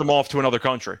shipped him off to another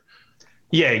country.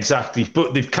 Yeah, exactly.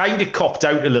 But they've kind of copped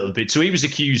out a little bit. So he was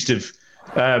accused of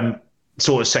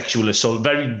sort of sexual assault,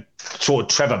 very sort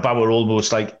of Trevor Bauer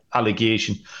almost like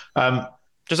allegation.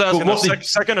 Just asking,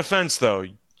 second offense, though.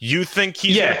 You think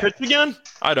he's going to pitch again?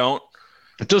 I don't.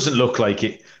 It doesn't look like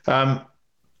it.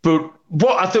 But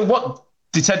what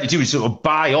they tend to do is sort of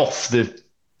buy off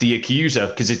the accuser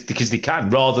because they can,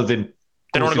 rather than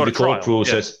they don't want to go to court trial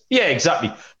process. Yeah,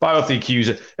 exactly. Buy off the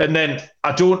accuser, and then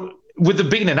with them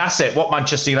being an asset, what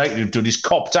Manchester United have done is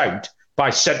copped out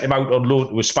by sent him out on loan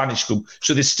to a Spanish club,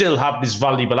 so they still have this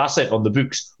valuable asset on the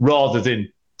books rather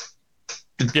than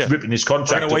ripping his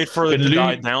contract. We're going to wait for it to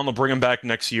die down. They'll bring him back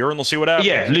next year, and they'll see what happens.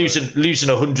 Yeah, losing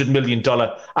 $100 million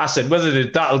asset. Whether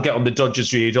that'll get on the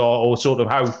Dodgers' radar or sort of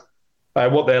how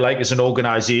what they're like as an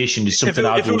organization is something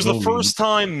I don't know. If it was the first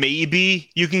time,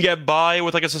 maybe you can get by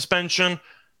with like a suspension.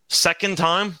 Second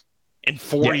time in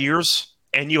 4 years,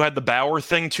 and you had the Bauer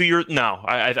thing 2 years. No,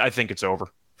 I think it's over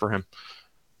for him.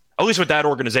 At least with that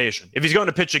organization. If he's going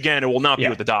to pitch again, it will not be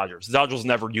with the Dodgers. The Dodgers will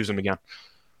never use him again.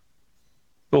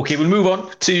 Okay, we'll move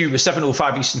on to the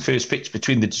 7:05 Eastern first pitch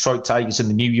between the Detroit Tigers and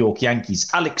the New York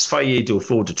Yankees. Alex Faedo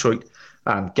for Detroit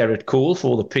and Gerrit Cole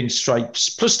for the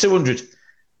Pinstripes. Plus 200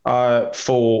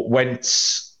 for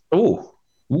Wentz.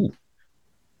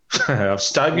 I've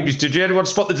staggered. Did anyone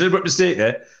spot the deliberate mistake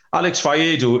there? Alex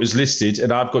Faedo is listed,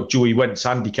 and I've got Joey Wentz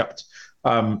handicapped.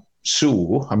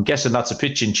 So I'm guessing that's a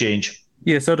pitching change.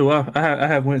 Yeah, so do I. I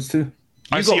have Wentz too.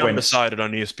 I see undecided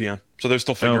on ESPN, so they're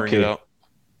still figuring it out.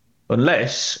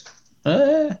 Unless,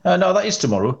 no, that is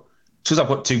tomorrow. Because I've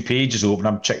got 2 pages open,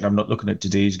 I'm checking. I'm not looking at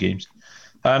today's games.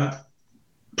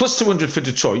 Plus 200 for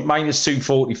Detroit, minus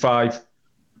 245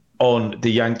 on the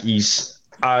Yankees,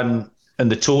 and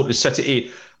the total is set at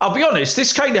 8. I'll be honest,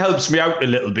 this kind of helps me out a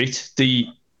little bit,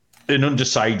 an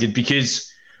undecided, because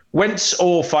Wentz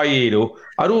or Faedo,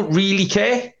 I don't really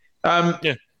care.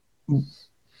 And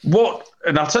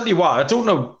I'll tell you why, I don't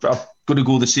know, I'm going to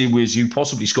go the same way as you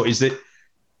possibly, Scott, is that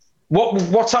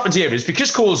what's happened here is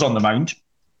because Cole's on the mound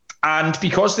and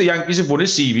because the Yankees have won a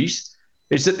series,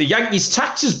 is that the Yankees'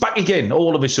 tax is back again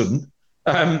all of a sudden.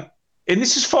 And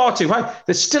this is far too high.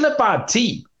 They're still a bad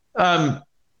team.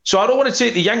 So I don't want to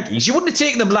take the Yankees. You wouldn't have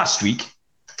taken them last week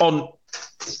on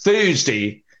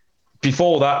Thursday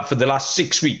before that for the last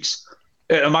 6 weeks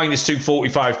at a minus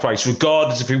 245 price,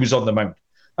 regardless of who was on the mound.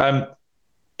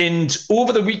 And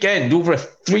over the weekend, over a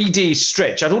 3-day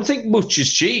stretch, I don't think much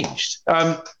has changed.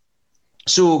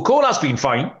 So Cole has been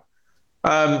fine.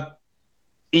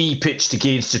 He pitched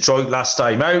against Detroit last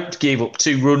time out, gave up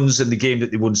 2 runs in the game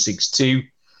that they won 6-2.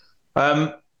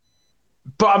 But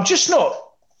I just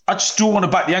don't want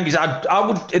to back the Yankees. I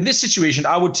would, in this situation,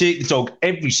 I would take the dog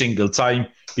every single time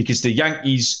because the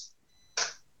Yankees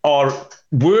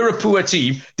were a poor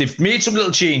team. They've made some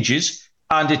little changes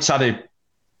and it's had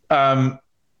an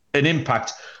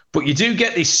impact. But you do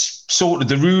get this sort of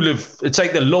the rule of, it's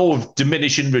like the law of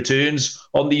diminishing returns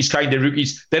on these kind of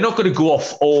rookies. They're not going to go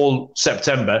off all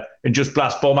September and just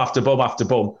blast bomb after bomb after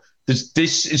bomb.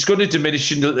 This is going to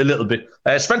diminish a little bit.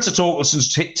 Spencer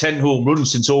Torkelson's hit 10 home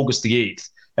runs since August the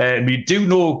 8th. We do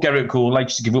know Garrett Cole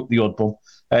likes to give up the odd bomb.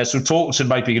 So Torkelson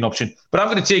might be an option. But I'm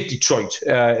going to take Detroit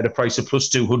at a price of plus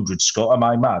 200, Scott. Am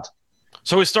I mad?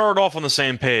 So we started off on the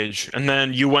same page, and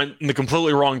then you went in the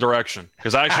completely wrong direction,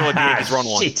 because I actually let the Yankees run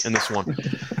one in this one.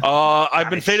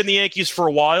 I've been fading the Yankees for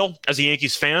a while as a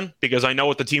Yankees fan, because I know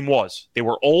what the team was. They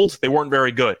were old. They weren't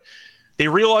very good. They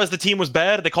realized the team was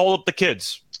bad. They called up the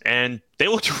kids, and they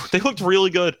looked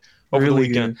really good over the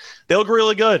weekend. Good. They look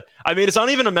really good. I mean, it's not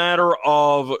even a matter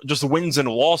of just wins and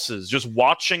losses. Just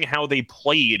watching how they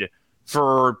played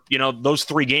for, those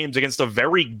 3 games against a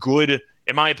very good,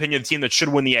 in my opinion, team that should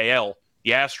win the AL,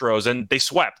 the Astros, and they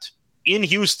swept in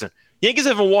Houston. Yankees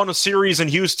haven't won a series in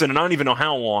Houston, and I don't even know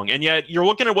how long. And yet, you're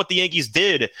looking at what the Yankees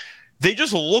did. They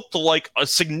just looked like a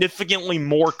significantly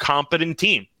more competent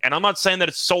team. And I'm not saying that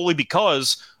it's solely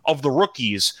because of the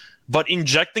rookies, but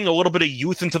injecting a little bit of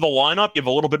youth into the lineup, give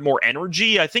a little bit more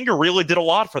energy. I think it really did a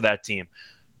lot for that team.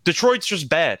 Detroit's just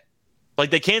bad. Like,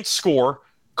 they can't score.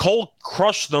 Cole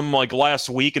crushed them like last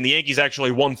week, and the Yankees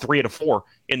actually won 3 out of 4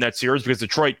 in that series because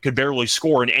Detroit could barely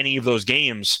score in any of those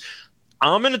games.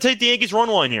 I'm going to take the Yankees run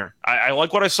line here. I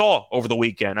like what I saw over the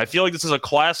weekend. I feel like this is a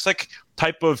classic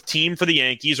type of team for the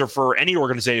Yankees or for any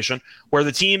organization where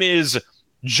the team is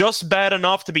just bad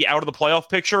enough to be out of the playoff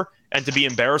picture and to be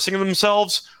embarrassing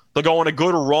themselves. They'll go on a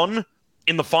good run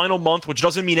in the final month, which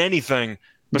doesn't mean anything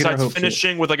besides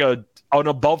finishing with like an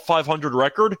above 500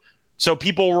 record. So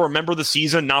people will remember the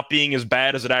season not being as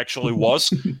bad as it actually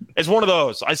was. It's one of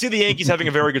those. I see the Yankees having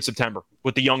a very good September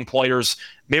with the young players.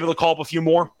 Maybe they'll call up a few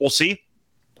more. We'll see.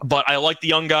 But I like the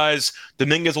young guys.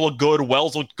 Dominguez look good.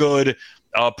 Wells looked good.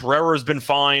 Pereira's been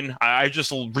fine. I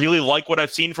just really like what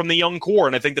I've seen from the young core,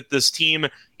 and I think that this team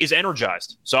is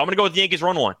energized. So I'm going to go with the Yankees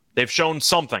run line. They've shown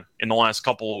something in the last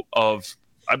couple of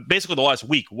basically the last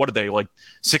week. What are they, like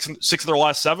six of their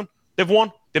last 7? They've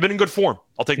won. They've been in good form.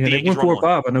 I'll take the Yankees run line. 4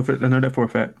 or 5. I know that for a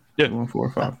fact. Yeah, they won 4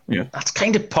 or 5. Yeah, that's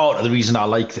kind of part of the reason I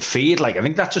like the fade. Like, I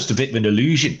think that's just a bit of an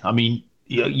illusion. I mean,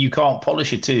 you can't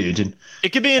polish a turd. And it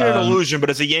could be an illusion, but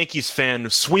as a Yankees fan,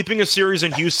 sweeping a series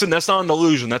in Houston, that's not an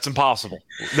illusion. That's impossible.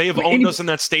 They have owned us in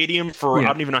that stadium for I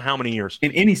don't even know how many years.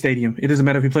 In any stadium. It doesn't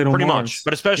matter if you played on Pretty Mars. much,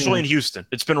 but especially in Houston.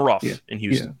 It's been rough in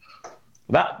Houston. Yeah.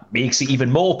 That makes it even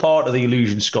more part of the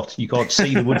illusion, Scott. You can't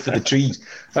see the wood for the trees.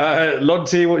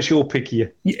 Lonte, what's your pick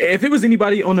here? If it was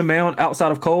anybody on the mound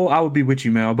outside of Cole, I would be with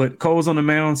you, Mal. But Cole's on the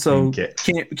mound, so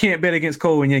can't bet against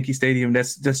Cole in Yankee Stadium.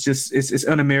 That's just it's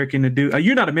un-American to do.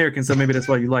 You're not American, so maybe that's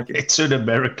why you like it. It's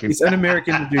un-American. It's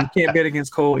un-American to do. Can't bet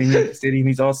against Cole in Yankee Stadium.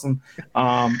 He's awesome.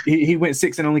 He went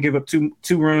 6 and only gave up two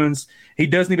runs. He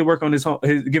does need to work on his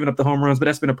giving up the home runs, but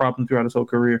that's been a problem throughout his whole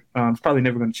career. It's probably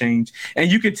never going to change. And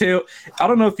you can tell. I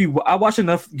don't know if I watch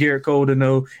enough Garrett Cole to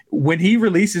know when he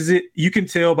releases it, you can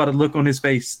tell by the look on his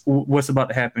face what's about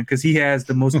to happen because he has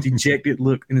the most dejected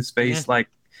look in his face, like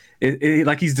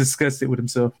he's disgusted with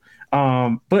himself.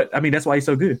 But I mean that's why he's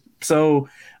so good. So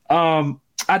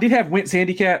I did have Wentz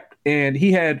handicap. And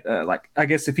he had, I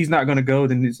guess if he's not going to go,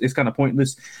 then it's kind of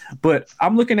pointless. But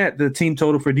I'm looking at the team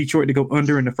total for Detroit to go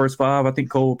under in the first 5. I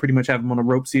think Cole will pretty much have them on the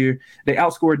ropes here. They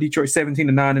outscored Detroit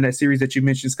 17-9 in that series that you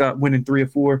mentioned, Scott, winning 3 or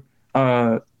 4.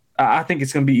 I think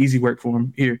it's going to be easy work for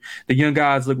him here. The young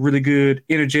guys look really good,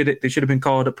 energetic. They should have been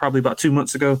called up probably about 2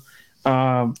 months ago.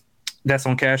 That's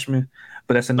on Cashman.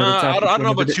 But that's another topic. I don't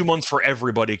know about 2 months for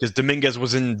everybody because Dominguez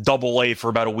was in Double-A for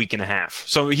about a week and a half.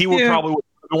 So he would probably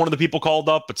one of the people called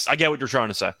up, but I get what you're trying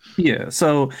to say. Yeah.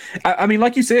 So, I mean,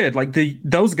 like you said, like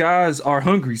those guys are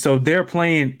hungry. So they're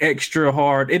playing extra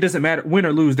hard. It doesn't matter win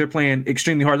or lose. They're playing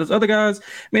extremely hard. Those other guys,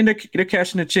 man, they're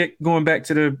cashing a check, going back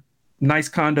to the nice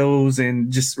condos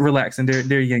and just relaxing.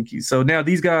 They're Yankees. So now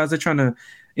these guys are trying to,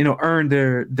 earn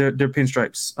their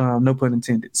pinstripes. No pun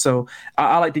intended. So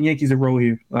I like the Yankees to roll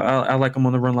here. I like them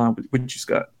on the run line with you,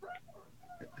 Scott.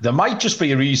 There might just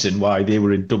be a reason why they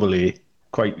were in Double-A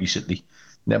quite recently.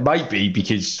 There might be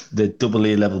because they're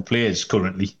Double-A level players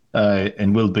currently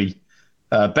and will be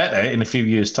better in a few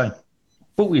years' time.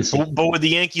 But we'll see. But would the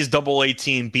Yankees Double-A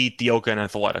team beat the Oakland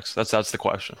Athletics? That's the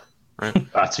question.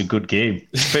 Right? That's a good game.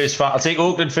 First 5. I'll take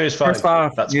Oakland first 5. First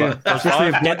 5. That's fine. First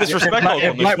 5. Can't disrespect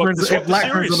Oakland. Blackburn's on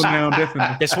the mound,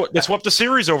 definitely. They swept the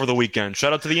series over the weekend.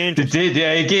 Shout out to the Angels. They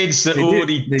did, against the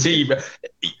only team.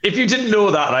 If you didn't know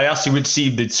that, I asked you which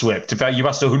team they'd swept. In fact, you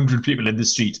asked 100 people in the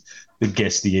street, they'd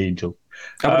guess the Angel.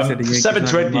 I would have said the Yankees.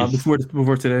 720.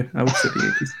 Before today, I would have said the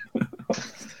Yankees.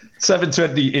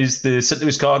 7:20 is the St.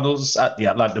 Louis Cardinals at the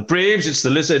Atlanta Braves. It's the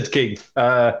Lizard King.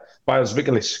 Miles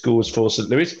Mikolas goes for St.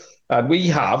 Louis. And we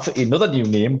have another new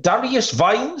name, Darius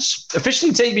Vines,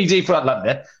 officially TBD for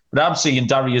Atlanta, but I'm seeing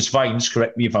Darius Vines,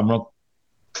 correct me if I'm wrong.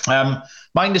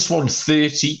 Minus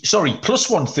 130, sorry, plus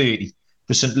 130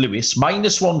 for St. Louis,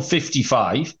 minus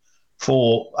 155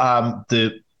 for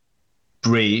the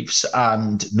Braves,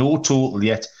 and no total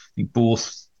yet. I think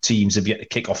both teams have yet to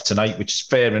kick off tonight, which is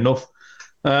fair enough.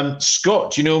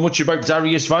 Scott, do you know much about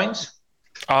Darius Vines?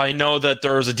 I know that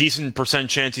there's a decent %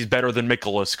 chance he's better than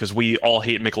Mikolas because we all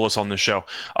hate Mikolas on this show.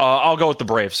 I'll go with the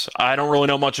Braves. I don't really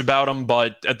know much about him,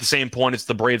 but at the same point, it's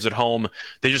the Braves at home.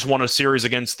 They just won a series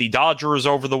against the Dodgers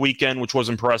over the weekend, which was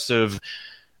impressive.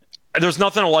 There's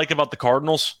nothing I like about the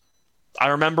Cardinals. I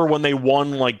remember when they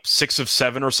won like 6 of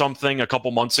 7 or something a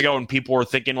couple months ago, and people were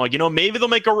thinking like, maybe they'll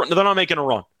make a run. They're not making a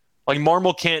run. Like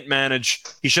Marmol can't manage.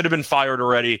 He should have been fired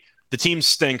already. The team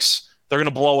stinks. They're going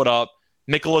to blow it up.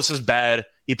 Mikolas is bad.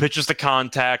 He pitches to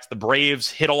contact. The Braves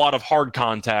hit a lot of hard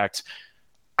contact.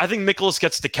 I think Mikolas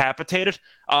gets decapitated.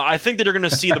 I think that you're going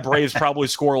to see the Braves probably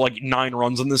score like 9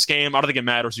 runs in this game. I don't think it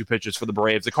matters who pitches for the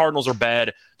Braves. The Cardinals are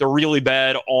bad. They're really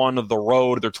bad on the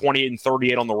road. They're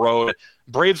 28-38 on the road.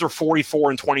 Braves are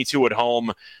 44-22 at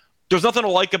home. There's nothing to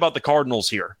like about the Cardinals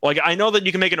here. Like, I know that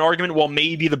you can make an argument, well,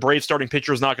 maybe the Braves starting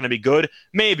pitcher is not going to be good.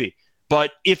 Maybe.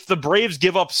 But if the Braves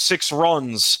give up 6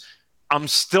 runs, I'm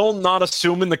still not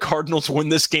assuming the Cardinals win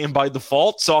this game by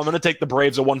default, so I'm going to take the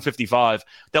Braves at 155.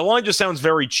 That line just sounds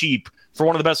very cheap for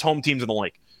one of the best home teams in the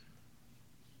league.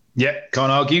 Yeah, can't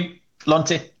argue.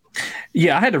 Lonte?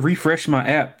 Yeah, I had to refresh my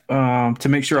app to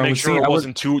make sure I was seeing. It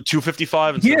wasn't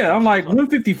 255. Yeah, I'm like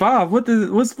 155.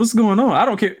 What's going on? I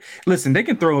don't care. Listen, they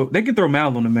can throw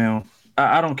Mal on the mound.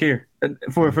 I don't care.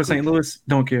 For St. Louis,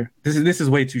 don't care. This is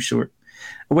way too short.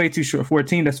 Way too short for a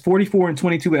team that's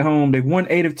 44-22 at home. They've won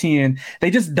 8 of 10. They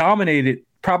just dominated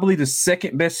probably the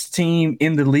second best team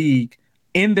in the league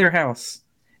in their house.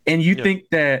 And you think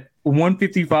that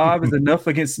 155 is enough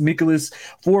against Mikolas?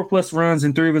 4+ runs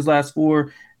in 3 of his last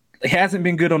 4. He hasn't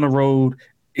been good on the road.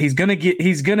 He's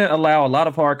gonna allow a lot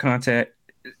of hard contact.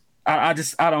 I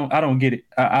don't get it.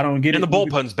 I don't get it. And the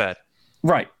bullpen's bad.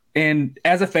 Right. And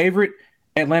as a favorite,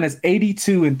 Atlanta's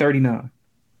 82-39.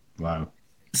 Wow.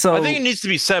 So I think it needs to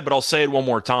be said, but I'll say it one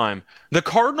more time. The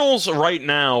Cardinals right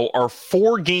now are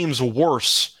 4 games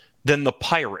worse than the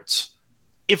Pirates.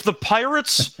 If the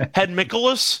Pirates had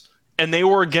Mikolas and they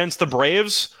were against the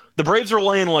Braves are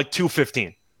laying like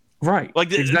 215. Right.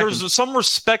 Like exactly. There's some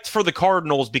respect for the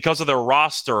Cardinals because of their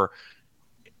roster.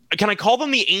 Can I call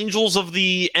them the Angels of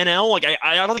the NL? Like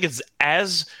I don't think it's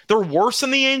as they're worse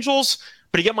than the Angels,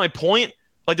 but you get my point.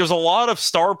 Like there's a lot of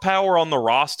star power on the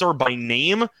roster by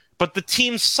name, but the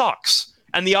team sucks,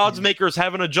 and the odds makers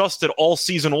haven't adjusted all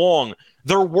season long.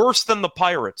 They're worse than the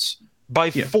Pirates by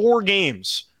 4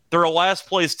 games. They're a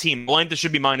last-place team. Atlanta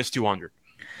should be minus 200.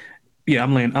 Yeah,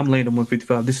 I'm laying on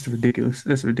 155. This is ridiculous.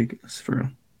 That's ridiculous for real.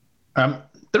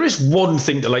 There is one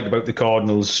thing to like about the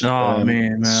Cardinals. Oh,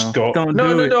 man, Scott. No,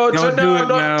 I'm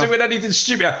not doing anything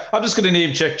stupid. I'm just going to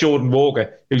name check Jordan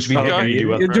Walker, who's been really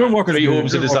well. Jordan Walker's 3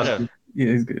 homes in his last.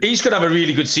 Yeah, he's good. He's going to have a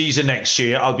really good season next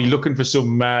year. I'll be looking for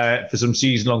some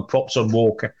season-long props on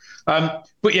Walker.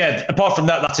 But yeah, apart from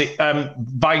that, that's it.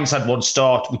 Vines had 1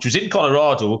 start, which was in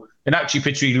Colorado, and actually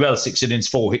pitched really well. 6 innings,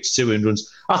 4 hits, 2 earned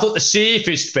runs. I thought the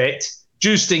safest bet,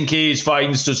 just in case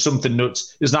Vines does something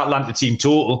nuts, is an Atlanta team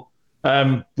total.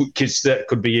 Because that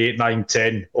could be 8, 9,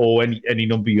 10, or any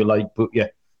number you like. But yeah,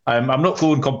 I'm not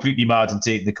going completely mad and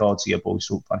taking the cards here, boys.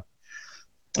 So fine.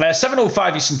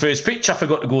 7:05 Eastern first pitch. I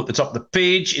forgot to go at the top of the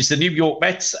page. It's the New York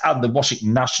Mets and the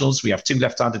Washington Nationals. We have 2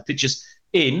 left-handed pitchers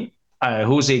in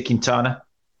Jose Quintana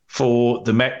for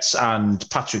the Mets and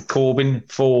Patrick Corbin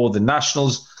for the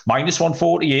Nationals. Minus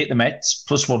 148 the Mets,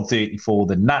 plus 130 for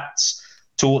the Nats.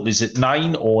 Total is at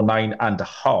 9 or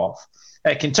 9.5.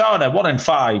 Quintana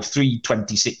 1-5,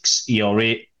 3.26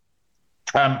 ERA.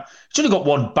 He's only got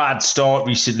 1 bad start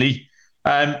recently.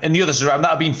 And the others around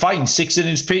that have been fine. 6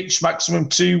 innings pitched, maximum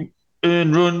 2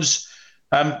 earned runs.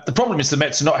 The problem is the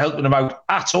Mets are not helping them out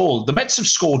at all. The Mets have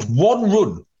scored 1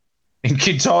 run in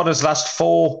Quintana's last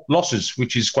 4 losses,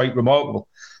 which is quite remarkable.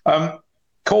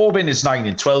 Corbin is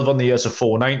 9-12 on the year, so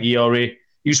 4.90 ERA.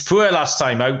 He was poor last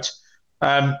time out,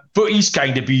 but he's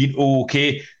kind of been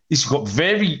okay. He's got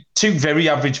 2 very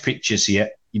average pitchers here.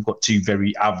 You've got 2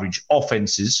 very average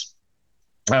offenses.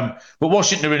 But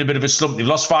Washington are in a bit of a slump. They've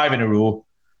lost 5 in a row.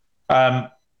 And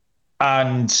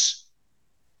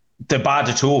they're bad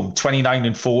at home,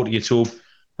 29-40 at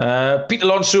home. Pete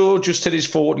Alonso just hit his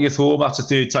 40th home. That's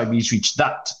the 3rd time he's reached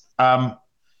that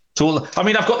Total. I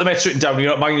mean, I've got the Mets written down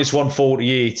here at minus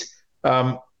 148.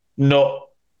 Not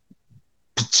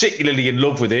particularly in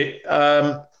love with it.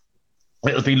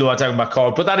 It'll be lower down my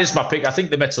card, but that is my pick. I think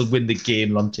the Mets will win the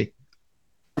game, Lonty.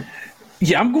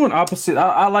 Yeah, I'm going opposite.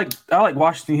 I like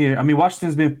Washington here. I mean,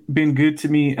 Washington's been good to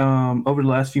me over the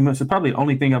last few months. So probably the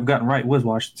only thing I've gotten right was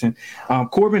Washington.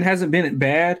 Corbin hasn't been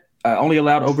bad. Only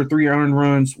allowed over 3 earned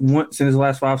runs once in his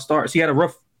last 5 starts. He had a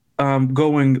rough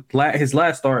going his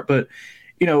last start, but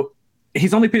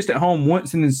he's only pitched at home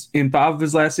once in 5 of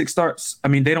his last 6 starts. I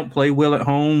mean, they don't play well at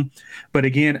home, but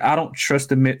again, I don't trust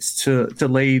the Mets to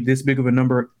lay this big of a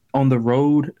number on the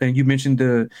road. And you mentioned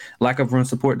the lack of run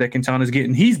support that Quintana's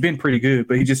getting. He's been pretty good,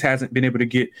 but he just hasn't been able to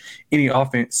get any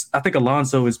offense. I think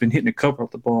Alonso has been hitting the cover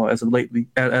off the ball as of late.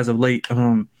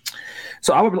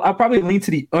 So I'll probably lean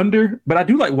to the under, but I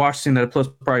do like Washington at a plus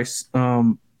price.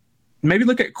 Maybe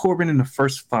look at Corbin in the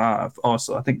first 5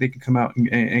 also. I think they can come out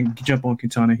and jump on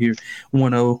Quintana here.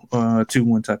 1-0,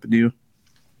 2-1 type of deal.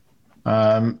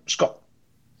 Scott.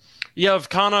 Yeah, I've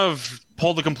kind of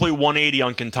pulled a complete 180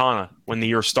 on Quintana when the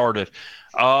year started.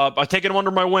 I take him under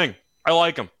my wing. I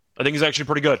like him. I think he's actually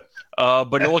pretty good.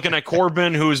 But you're looking at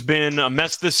Corbin, who's been a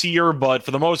mess this year, but for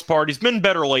the most part, he's been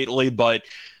better lately, but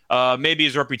maybe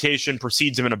his reputation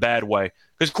precedes him in a bad way.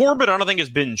 Because Corbin, I don't think, has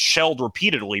been shelled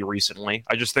repeatedly recently.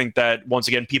 I just think that, once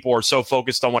again, people are so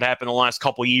focused on what happened the last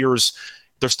couple of years.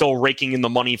 They're still raking in the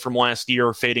money from last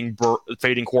year, fading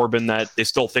Corbin, that they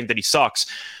still think that he sucks.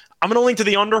 I'm going to link to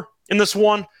the under in this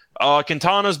one.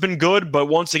 Quintana's been good, but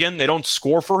once again, they don't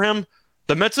score for him.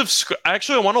 The Mets have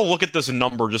actually, I want to look at this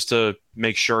number just to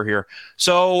make sure here.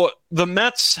 So the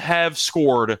Mets have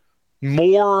scored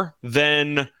more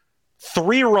than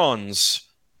 3 runs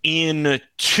in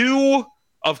 2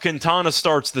 of Quintana's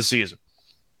starts this season.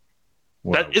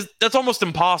 Wow. That's almost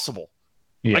impossible.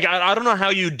 Yeah. Like I don't know how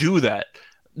you do that.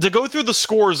 To go through the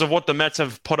scores of what the Mets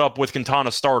have put up with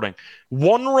Quintana starting: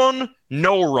 1 run,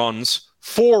 no runs;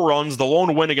 4 runs, the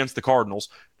lone win against the Cardinals;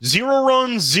 0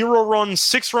 runs, 0 runs,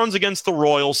 6 runs against the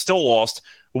Royals, still lost;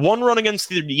 1 run against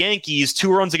the Yankees,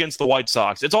 2 runs against the White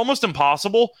Sox. It's almost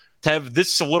impossible to have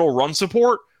this little run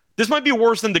support. This might be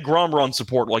worse than DeGrom run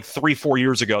support like 3-4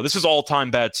 years ago. This is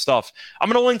all-time bad stuff. I'm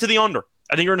going to link to the under.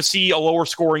 I think you're going to see a lower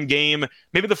scoring game,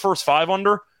 maybe the first 5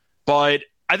 under, but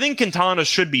I think Quintana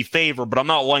should be favored, but I'm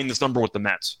not laying this number with the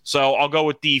Mets. So I'll go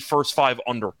with the first 5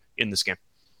 under in this game.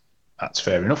 That's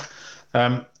fair enough.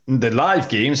 The live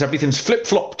games, everything's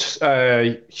flip-flopped.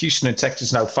 Houston and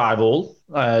Texas now 5-all.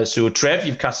 So, Trev,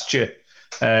 you've cast your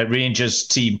Rangers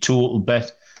team total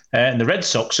bet. And the Red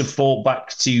Sox have fought back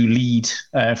to lead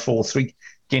 4-3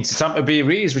 against the Tampa Bay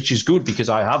Rays, which is good because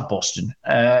I have Boston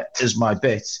as my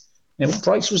bet. And what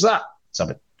price was that? Let's have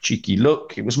a cheeky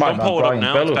look. It was my man, Brian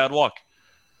Bello. It's bad luck.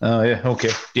 Oh, yeah, okay.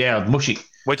 Yeah, mushy.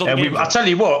 Wait till the game's I'll tell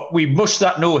you what, we mushed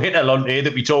that no-hitter on here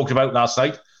that we talked about last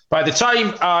night. By the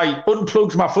time I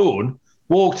unplugged my phone,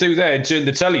 walked through there and turned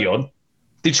the telly on,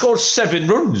 they'd scored 7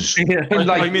 runs in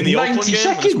like you mean the 90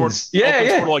 seconds. Oakland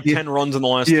scored like 10 runs in the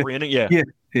last 3 innings.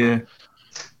 Yeah.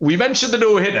 We mentioned the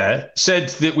no-hitter, said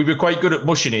that we were quite good at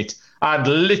mushing it, and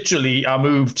literally I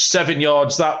moved 7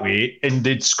 yards that way and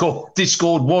they scored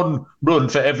 1 run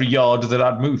for every yard that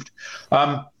I'd moved.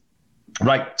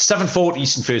 Right, 7:40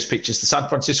 Eastern first pitches. The San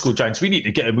Francisco Giants. We need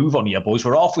to get a move on here, boys.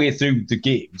 We're halfway through the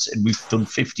games and we've done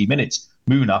 50 minutes.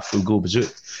 Moonaf will go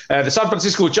berserk. The San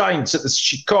Francisco Giants at the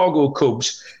Chicago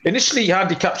Cubs. Initially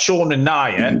handicapped Sean and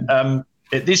Naya.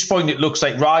 At this point, it looks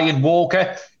like Ryan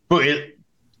Walker, but it'll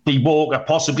be Walker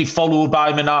possibly followed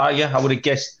by Minaya, I would have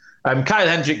guessed. Kyle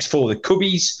Hendricks for the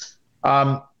Cubbies.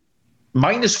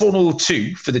 Minus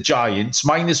 102 for the Giants.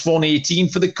 Minus 118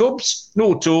 for the Cubs.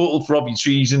 No total for obvious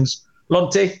reasons.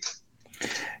 Lonte?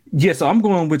 Yeah, so I'm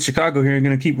going with Chicago here. I'm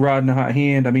going to keep riding the hot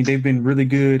hand. I mean, they've been really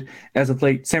good as of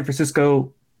late. San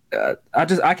Francisco,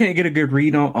 I can't get a good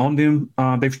read on them.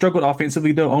 They've struggled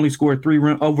offensively, though. Only scored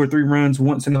over 3 runs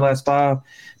once in the last 5.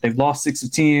 They've lost 6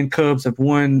 of 10. Cubs have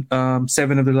won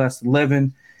 7 of their last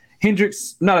 11.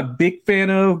 Hendricks, not a big fan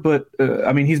of, but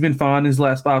I mean, he's been fine in his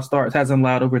last 5 starts. Hasn't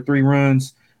allowed over 3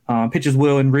 runs. Pitches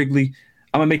well in Wrigley.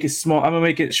 I'm gonna make it small. I'm gonna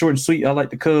make it short and sweet. I like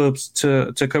the Cubs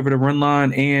to cover the run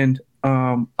line, and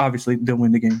obviously they'll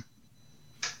win the game.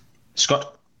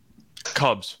 Scott?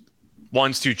 Cubs.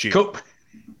 Line's too cheap. Cool.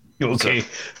 Okay. So,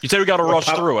 you said we got to rush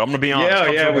through it. I'm going to be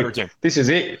honest. This is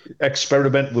it.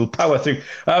 Experiment. We'll power through.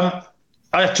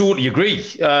 I totally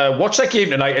agree. Watch that game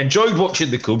tonight. I enjoyed watching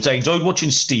the Cubs. I enjoyed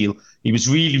watching Steele. He was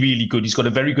really, really good. He's got a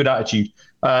very good attitude.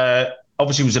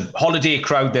 Obviously, it was a holiday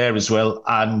crowd there as well,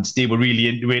 and they were really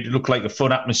into it. It looked like a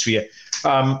fun atmosphere.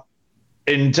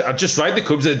 And I just ride the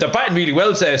Cubs. They're batting really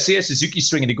well. Seiya Suzuki's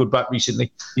swinging a good bat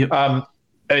recently. Yep.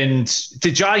 And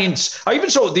the Giants, I even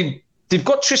saw they've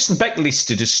got Tristan Beck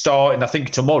listed as starting, I think,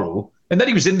 tomorrow. And then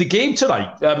he was in the game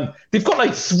tonight. They've got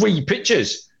like 3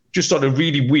 pitchers just on a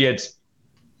really weird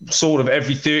sort of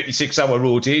every 36-hour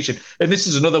rotation. And this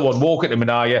is another one, Walker to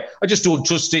Minaya. I just don't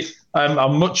trust it. I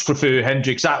much prefer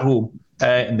Hendricks at home.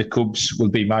 And the Cubs will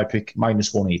be my pick,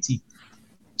 -180.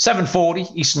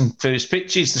 7:40, Eastern first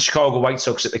pitch is the Chicago White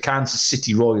Sox at the Kansas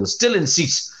City Royals. Dylan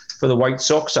Cease for the White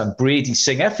Sox and Brady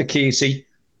Singer for KC.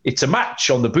 It's a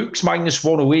match on the books,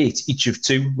 -108, each of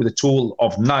 2, with a total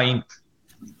of 9.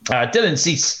 Dylan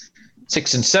Cease,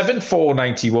 6-7,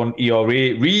 4.91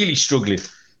 ERA, really struggling.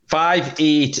 5,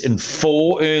 8, and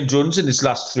 4 earned runs in his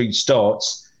last 3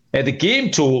 starts. The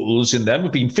game totals in them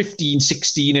have been 15,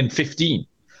 16, and 15.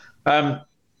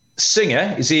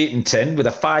 Singer is 8-10 with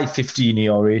a 5.15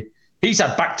 ERA. He's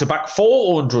had back-to-back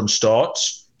 4 earned run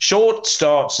starts, short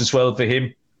starts as well for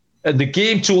him. And the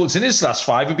game totals in his last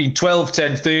 5 have been 12,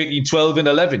 10, 13, 12, and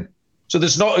 11. So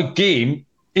there's not a game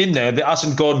in there that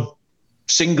hasn't gone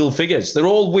single figures. They're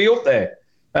all way up there.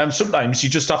 Sometimes you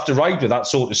just have to ride with that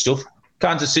sort of stuff.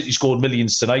 Kansas City scored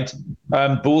millions tonight.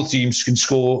 Both teams can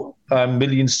score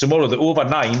millions tomorrow. The over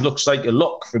 9 looks like a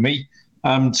lock for me.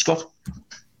 Scott?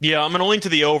 Yeah, I'm going to lean to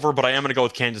the over, but I am going to go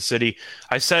with Kansas City.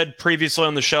 I said previously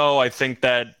on the show, I think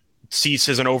that Cease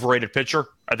is an overrated pitcher.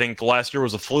 I think last year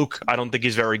was a fluke. I don't think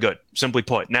he's very good, simply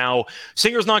put. Now,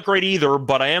 Singer's not great either,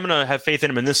 but I am going to have faith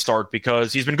in him in this start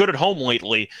because he's been good at home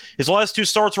lately. His last 2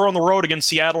 starts were on the road against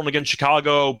Seattle and against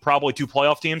Chicago, probably 2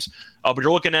 playoff teams. But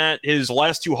you're looking at his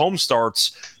last 2 home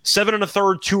starts, 7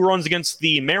 1/3, 2 runs against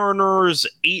the Mariners,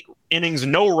 8 innings,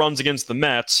 no runs against the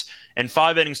Mets, and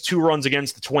 5 innings, 2 runs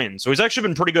against the Twins. So he's actually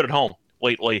been pretty good at home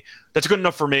lately. That's good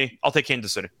enough for me. I'll take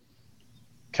Kansas City.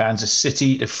 Kansas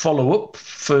City to follow up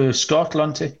for Scott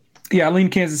Lonte. Yeah, I lean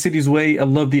Kansas City's way. I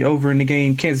love the over in the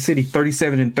game. Kansas City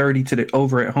 37-30 to the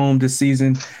over at home this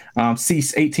season.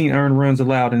 Cease 18 earned runs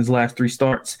allowed in his last 3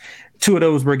 starts. 2 of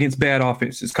those were against bad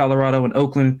offenses, Colorado and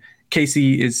Oakland.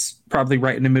 KC is probably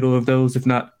right in the middle of those, if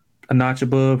not a notch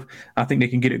above. I think they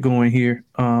can get it going here.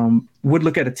 Would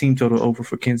look at a team total over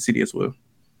for Kansas City as well.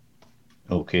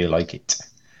 Okay, like it.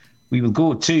 We will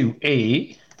go to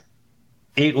a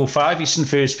 8:05 Eastern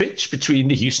first pitch between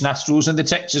the Houston Astros and the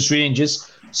Texas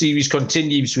Rangers. Series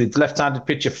continues with left-handed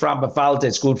pitcher Framber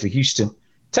Valdez going for Houston.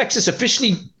 Texas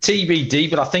officially TBD,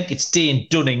 but I think it's Dane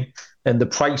Dunning, and the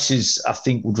prices, I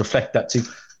think, would reflect that too.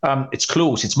 It's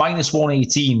close. It's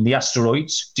 -118, the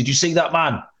Asteroids. Did you see that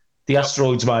man? The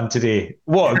Asteroids man today.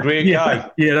 What a great guy.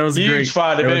 Yeah, that was huge great.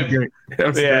 fan of him.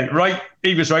 Great. Right.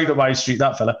 He was right up my street,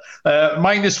 that fella.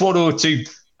 -102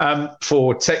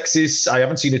 for Texas. I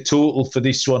haven't seen a total for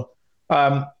this one.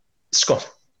 Scott?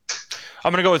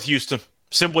 I'm going to go with Houston.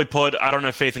 Simply put, I don't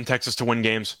have faith in Texas to win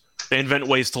games. They invent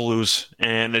ways to lose,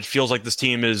 and it feels like this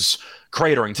team is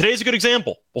cratering. Today's a good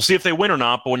example. We'll see if they win or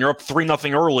not, but when you're up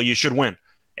 3-0 early, you should win.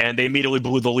 And they immediately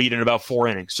blew the lead in about 4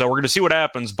 innings. So we're going to see what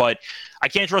happens, but I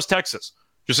can't trust Texas.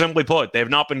 Just simply put, they have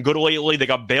not been good lately. They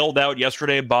got bailed out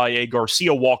yesterday by a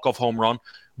Garcia walk-off home run,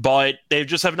 but they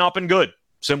just have not been good,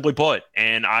 simply put.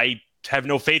 And I have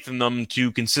no faith in them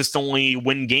to consistently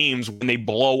win games when they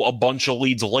blow a bunch of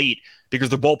leads late because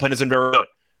their bullpen isn't very good.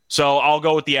 So I'll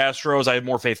go with the Astros. I have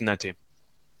more faith in that team.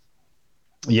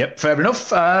 Yep, fair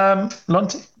enough.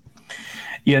 Lonte?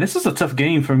 Yeah, this is a tough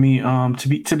game for me.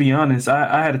 To be honest,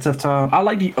 I had a tough time. I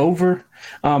like the over.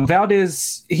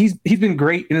 Valdez, he's been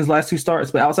great in his last 2 starts,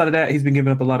 but outside of that, he's been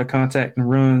giving up a lot of contact and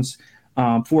runs.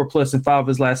 4+ in 5 of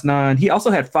his last 9. He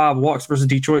also had 5 walks versus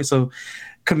Detroit, so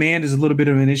command is a little bit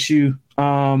of an issue.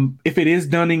 If it is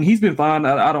Dunning, he's been fine.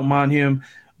 I don't mind him.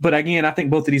 But again, I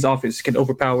think both of these offenses can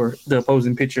overpower the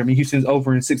opposing pitcher. I mean, Houston's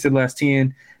over in 6 of the last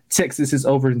 10. Texas is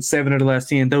over in 7 of the last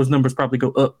 10. Those numbers probably go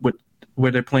up with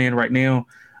where they're playing right now.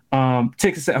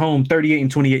 Texas at home,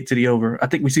 38-28 to the over. I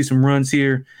think we see some runs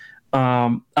here.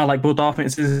 I like both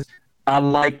offenses. I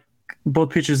like both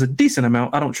pitchers a decent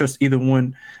amount. I don't trust either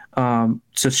one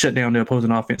to shut down the opposing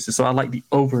offenses. So I like the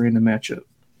over in the matchup.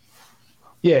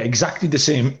 Yeah, exactly the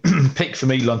same pick for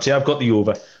me, Lonte. I've got the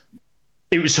over.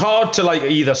 It was hard to like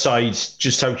either side,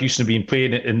 just how Houston have been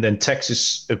playing it, and then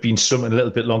Texas have been struggling a little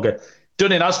bit longer.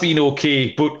 Dunning has been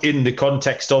okay, but in the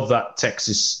context of that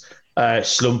Texas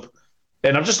slump.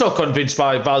 And I'm just not convinced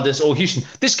by Valdez or Houston.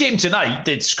 This game tonight,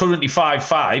 that's currently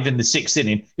 5-5 in the 6th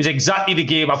inning, is exactly the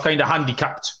game I've kind of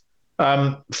handicapped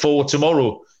for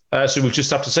tomorrow. So we'll just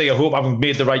have to say, I hope I haven't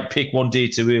made the right pick one day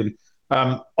too early.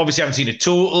 Obviously, I haven't seen a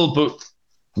total, but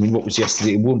I mean, what was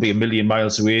yesterday? It won't be a million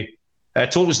miles away.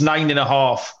 Total was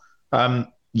 9.5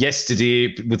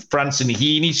 yesterday with France and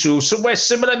Heaney. So somewhere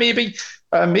similar, maybe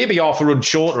half a run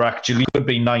shorter, actually. Could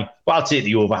be 9. But I'll take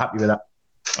the over. Happy with that.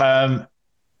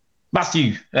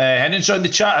 Matthew Hennon's on the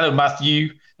chat. Hello,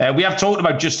 Matthew. We have talked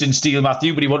about Justin Steele,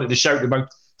 Matthew, but he wanted to shout about.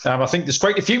 I think there's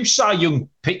quite a few Cy Young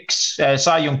picks,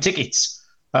 Cy Young tickets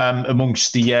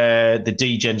amongst the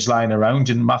D-Gens lying around,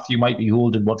 and Matthew might be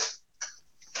holding one.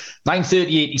 9:38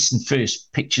 Eastern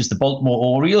first pitches the Baltimore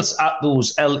Orioles at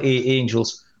those LA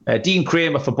Angels. Dean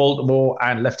Kramer for Baltimore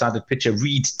and left-handed pitcher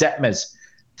Reed Detmers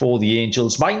for the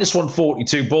Angels.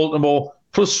 -142 Baltimore,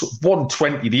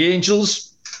 +120 the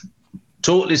Angels.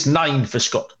 Total is 9 for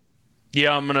Scott.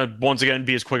 Yeah, I'm going to once again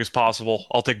be as quick as possible.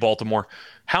 I'll take Baltimore.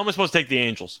 How am I supposed to take the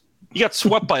Angels? You got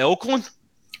swept by Oakland?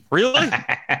 Really?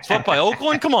 Swept by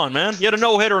Oakland? Come on, man. You had a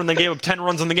no-hitter and then gave up 10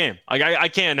 runs in the game. I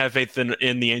can't have faith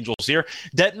in the Angels here.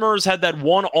 Detmers had that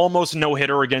one almost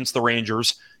no-hitter against the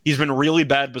Rangers. He's been really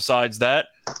bad besides that.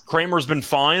 Kramer's been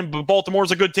fine, but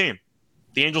Baltimore's a good team.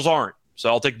 The Angels aren't. So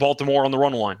I'll take Baltimore on the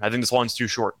run line. I think this line's too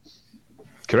short.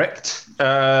 Correct.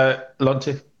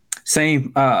 Lonte?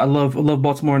 Same. I love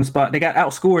Baltimore in the spot. They got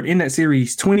outscored in that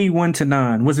series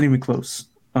 21-9. Wasn't even close.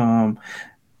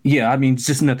 Yeah, I mean,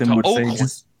 just nothing more to say.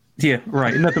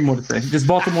 Nothing more to say. Just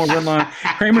Baltimore run line.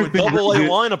 Kramer's been double A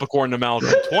lineup according to Malcolm.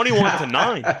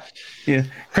 21-9. Yeah,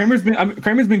 Kramer's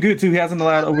been good too. He hasn't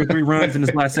allowed over 3 runs in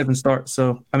his last 7 starts.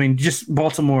 So I mean, just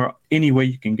Baltimore any way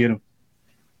you can get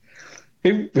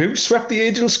him. Who swept the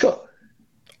Angels, Scott?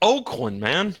 Oakland,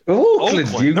 man. Oakland.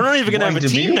 They're not even going to have a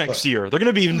team next year. They're going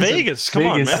to be in Vegas. Come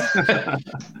on,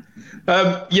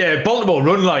 man. Baltimore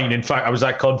run line, in fact, I was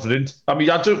that confident. I mean,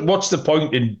 what's the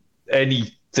point in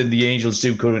anything the Angels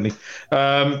do currently?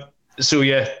 No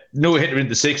hitter in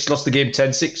the 6th, lost the game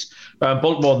 10-6.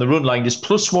 Baltimore on the run line is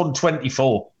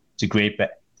 +124. It's a great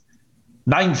bet.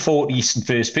 9:40 Eastern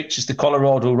first pitch is the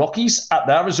Colorado Rockies at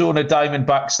the Arizona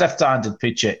Diamondbacks. Left-handed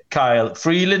pitcher Kyle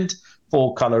Freeland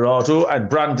for Colorado and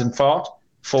Brandon Pfaadt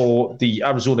for the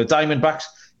Arizona Diamondbacks.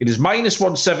 It is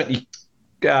 -170.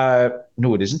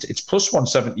 No, it isn't. It's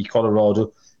 +170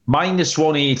 Colorado,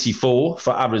 -184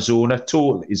 for Arizona.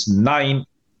 Total is 9.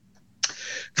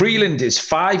 Freeland is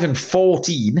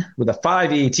 5-14 with a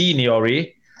 5.18 ERA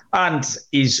and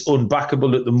is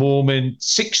unbackable at the moment.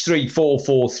 6.3,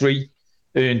 4.43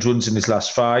 earned runs in his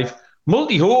last 5.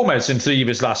 Multi-homers in 3 of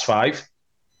his last 5.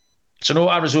 So no,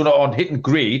 Arizona aren't hitting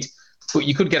great, but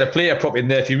you could get a player prop in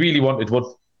there if you really wanted one.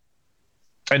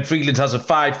 And Freeland has a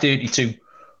 5.32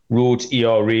 road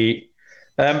ERA.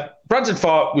 Brandon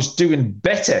Pfaadt was doing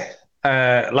better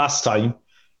last time,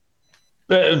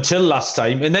 until last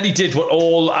time. And then he did what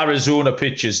all Arizona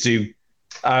pitchers do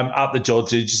at the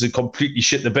Dodgers and completely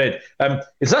shit the bed.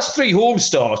 His last 3 home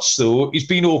starts, though, he's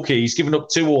been okay. He's given up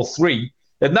 2 or 3.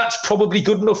 And that's probably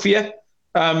good enough here.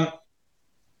 I've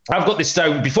got this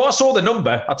down. Before I saw the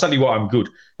number, I'll tell you what, I'm good.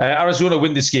 Arizona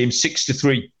win this game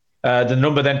 6-3. The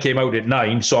number then came out at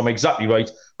 9, so I'm exactly right.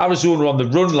 Arizona on the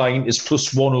run line is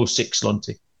 +106,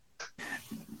 Lunty.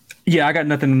 Yeah, I got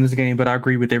nothing in this game, but I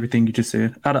agree with everything you just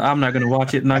said. I'm not going to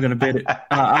watch it. I'm not going to bet it.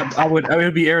 I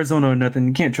would be Arizona or nothing.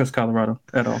 You can't trust Colorado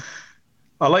at all.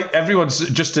 I like everyone's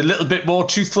just a little bit more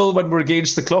truthful when we're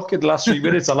against the clock in the last 3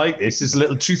 minutes. I like this. There's a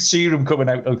little truth serum coming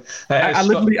out.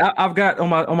 I've got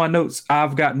on my notes.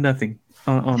 I've got nothing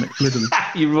on it. Literally,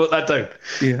 you wrote that down.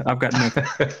 Yeah, I've got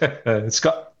nothing.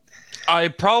 Scott. I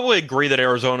probably agree that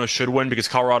Arizona should win because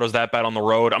Colorado's that bad on the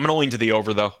road. I'm going to lean to the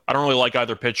over, though. I don't really like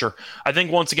either pitcher. I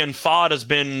think, once again, Pfaadt has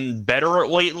been better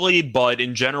lately, but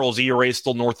in general, his ERA is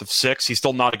still north of 6. He's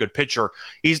still not a good pitcher.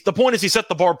 The point is he set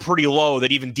the bar pretty low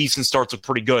that even decent starts look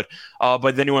pretty good,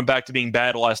 but then he went back to being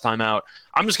bad last time out.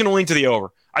 I'm just going to lean to the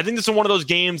over. I think this is one of those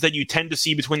games that you tend to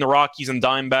see between the Rockies and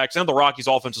Diamondbacks. I know the Rockies'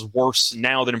 offense is worse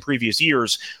now than in previous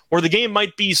years, where the game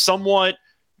might be somewhat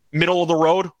middle of the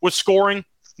road with scoring.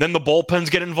 Then the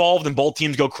bullpens get involved and both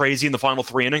teams go crazy in the final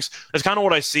 3 innings. That's kind of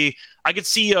what I see. I could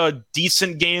see a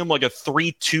decent game, like a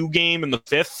 3-2 game in the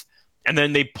 5th, and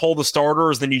then they pull the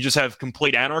starters, then you just have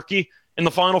complete anarchy in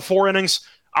the final 4 innings.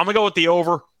 I'm going to go with the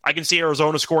over. I can see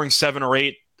Arizona scoring 7 or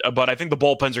 8, but I think the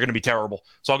bullpens are going to be terrible.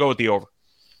 So I'll go with the over.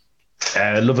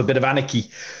 I love a bit of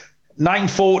anarchy.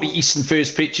 9:40 Eastern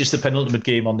first pitch is the penultimate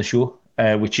game on the show,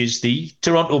 which is the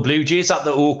Toronto Blue Jays at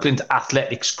the Oakland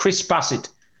Athletics. Chris Bassett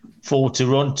for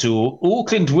Toronto.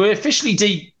 Oakland were officially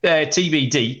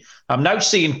TBD. I'm now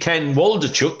seeing Ken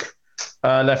Waldichuk,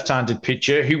 left-handed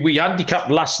pitcher, who we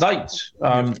handicapped last night.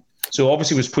 So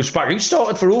obviously was pushed back. Who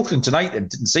started for Oakland tonight then?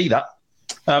 Didn't see that.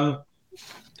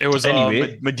 It was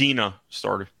Medina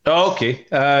started. Oh, okay.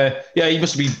 He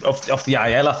must be off the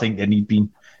IL, I think, and he'd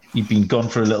been gone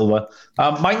for a little while.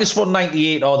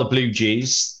 -198 are the Blue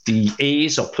Jays. The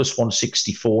A's are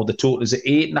 +164. The total is at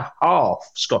 8.5,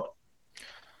 Scott.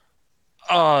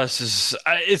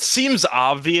 It seems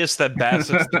obvious that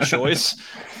Bassett's the choice,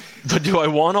 but do I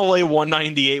want to lay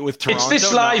 198 with Toronto? It's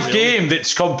this live game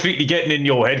that's completely getting in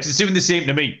your head because it's doing the same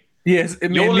to me. Yes,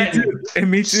 me too.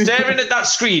 And me too. Staring at that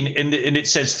screen and it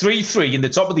says 3-3 in the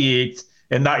top of the eighth,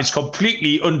 and that is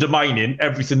completely undermining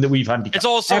everything that we've handicapped. It's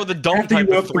also the dumb type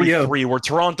of 3-3 where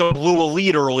Toronto blew a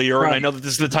lead earlier, and I know that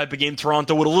this is the type of game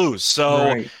Toronto would lose.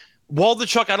 So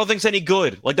Waldichuk, I don't think is any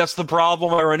good. Like, that's the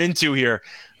problem I run into here.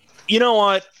 You know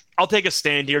what? I'll take a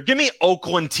stand here. Give me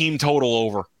Oakland team total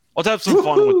over. Let's have some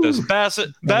fun with this.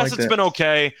 Bassett's been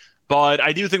okay, but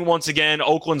I do think, once again,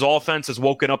 Oakland's offense has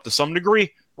woken up to some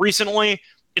degree recently.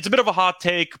 It's a bit of a hot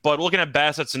take, but looking at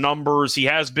Bassett's numbers, he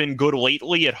has been good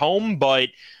lately at home, but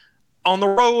on the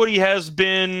road, he has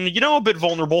been, a bit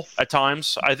vulnerable at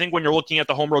times. I think when you're looking at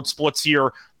the home road splits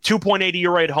here, 2.8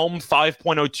 ERA at home,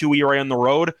 5.02 ERA on the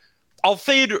road. I'll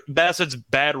fade Bassett's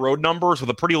bad road numbers with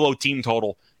a pretty low team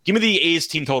total. Give me the A's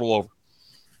team total over.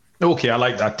 Okay, I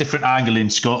like that. Different angle in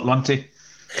Scotland.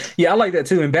 Yeah, I like that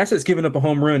too. And Bassett's given up a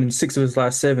home run in 6 of his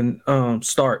last 7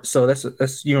 starts. So that's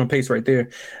on pace right there.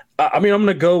 I'm going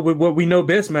to go with what we know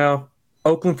best, Mal.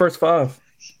 Oakland first 5.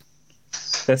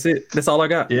 That's it. That's all I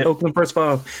got. Yep. Oakland first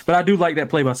 5. But I do like that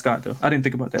play by Scott, though. I didn't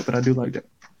think about that, but I do like that.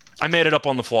 I made it up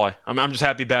on the fly. I'm just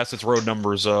happy Bassett's road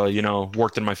numbers,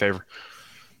 worked in my favor.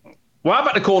 Well, I'm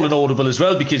about to call an audible as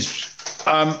well because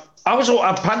I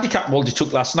handicapped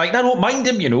Waldichuk last night, and I don't mind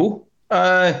him, He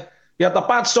had that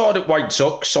bad start at White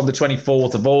Sox on the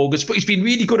 24th of August, but he's been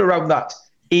really good around that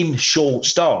in short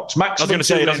starts. I was going to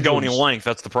say he doesn't go any length.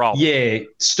 That's the problem. Yeah,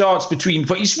 starts between,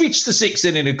 but he's reached the 6th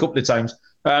inning a couple of times,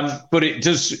 but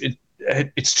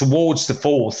it's towards the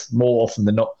 4th more often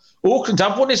than not. Auckland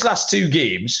have won his last 2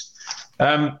 games.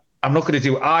 I'm not going to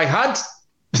do it. I had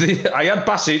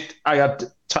Bassett, I had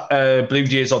Blue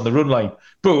Jays on the run line,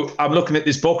 but I'm looking at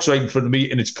this box right in front of me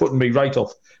and it's putting me right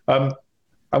off. I'm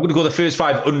going to go the first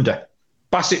 5 under.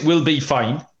 Bassett will be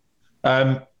fine.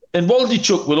 And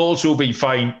Waldichuk will also be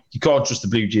fine. You can't trust the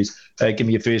Blue Jays. Give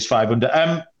me your first 5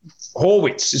 under.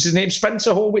 Horwitz, is his name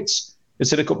Spencer Horwitz? Has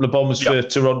hit a couple of bombers for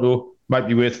Toronto. Might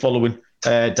be worth following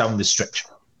down the stretch.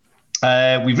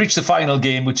 We've reached the final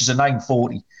game, which is a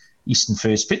 9:40 Eastern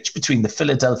first pitch between the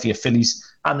Philadelphia Phillies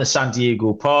and the San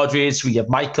Diego Padres. We have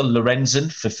Michael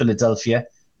Lorenzen for Philadelphia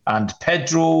and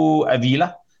Pedro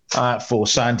Avila for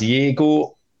San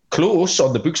Diego. Close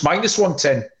on the books,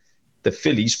 -110. The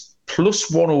Phillies,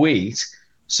 +108.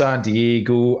 San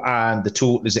Diego, and the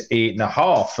total is at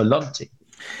 8.5 for Lunty.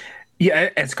 Yeah,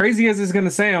 as crazy as it's going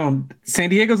to sound, San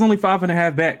Diego's only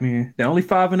 5.5 back, man. They're only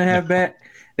 5.5 back.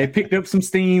 They picked up some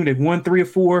steam. They've won 3 or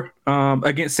 4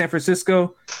 against San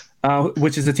Francisco,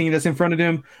 which is the team that's in front of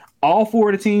them. All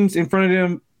 4 of the teams in front of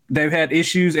them, they've had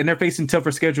issues, and they're facing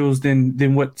tougher schedules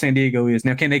than what San Diego is.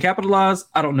 Now, can they capitalize?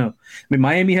 I don't know. I mean,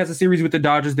 Miami has a series with the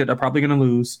Dodgers that are probably going to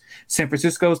lose. San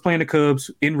Francisco is playing the Cubs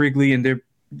in Wrigley, and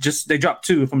they dropped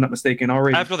 2, if I'm not mistaken,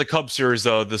 already. After the Cubs series,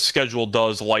 though, the schedule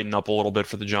does lighten up a little bit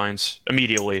for the Giants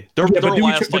immediately. Their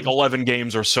last 11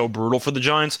 games are so brutal for the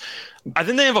Giants. I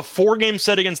think they have a 4-game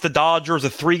set against the Dodgers, a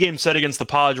 3-game set against the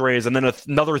Padres, and then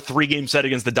another 3-game set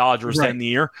against the Dodgers to end the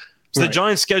year. So the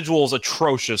Giants' schedule is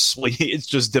atrocious. It's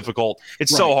just difficult.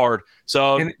 It's so hard.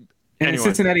 So anyway.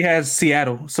 Cincinnati has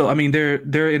Seattle. So, I mean,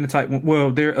 they're in the tight one.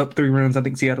 Well, they're up 3 runs. I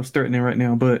think Seattle's threatening right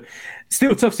now, but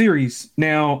still a tough series.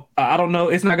 Now, I don't know.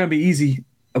 It's not going to be easy,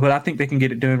 but I think they can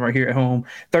get it done right here at home.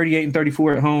 38 and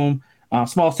 34 at home.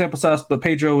 Small sample size, but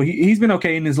Pedro, he's been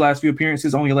okay in his last few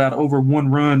appearances. Only allowed over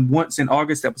 1 run once in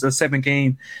August. That was a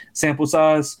 7-game sample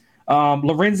size.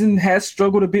 Lorenzen has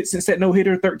struggled a bit since that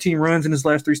no-hitter, 13 runs in his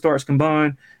last 3 starts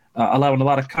combined, allowing a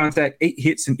lot of contact, 8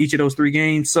 hits in each of those 3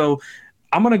 games. So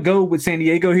I'm going to go with San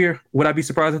Diego here. Would I be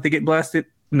surprised if they get blasted?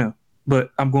 No,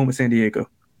 but I'm going with San Diego.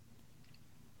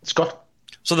 Scott?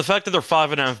 So the fact that they're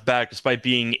 5.5 back, despite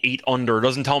being 8 under,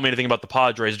 doesn't tell me anything about the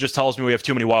Padres. It just tells me we have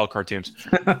too many wildcard teams.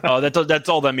 That's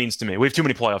all that means to me. We have too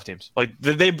many playoff teams. Like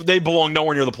they belong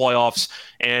nowhere near the playoffs,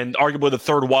 and arguably the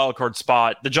 3rd wildcard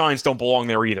spot. The Giants don't belong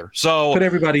there either. So put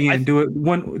everybody in. Do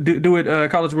it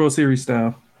College World Series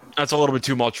style. That's a little bit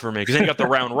too much for me because then you got the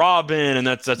round robin, and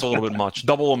that's a little bit much.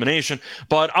 Double elimination.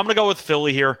 But I'm gonna go with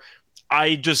Philly here.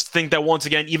 I just think that once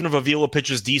again, even if Avila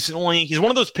pitches decently, he's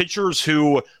one of those pitchers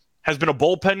who has been a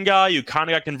bullpen guy who kind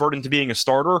of got converted into being a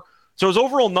starter. So his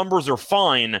overall numbers are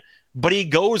fine, but he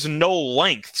goes no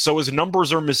length. So his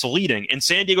numbers are misleading. In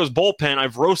San Diego's bullpen,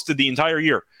 I've roasted the entire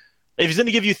year. If he's going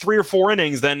to give you 3 or 4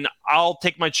 innings, then I'll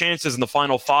take my chances in the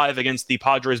final 5 against the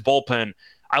Padres bullpen.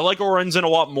 I like Lorenzen a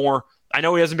lot more. I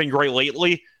know he hasn't been great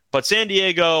lately, but San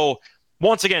Diego,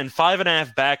 Once again,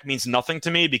 5.5 back means nothing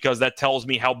to me because that tells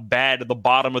me how bad the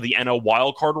bottom of the NL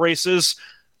wildcard race is.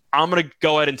 I'm going to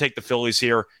go ahead and take the Phillies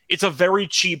here. It's a very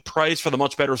cheap price for the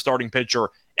much better starting pitcher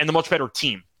and the much better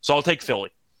team. So I'll take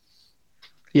Philly.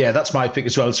 Yeah, that's my pick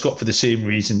as well, Scott, for the same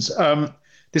reasons.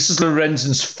 This is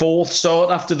Lorenzen's fourth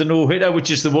start after the no-hitter,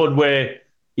 which is the one where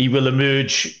he will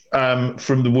emerge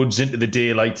from the woods into the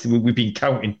daylight. We've been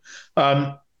counting.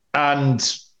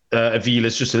 And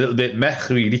Avila's just a little bit meh,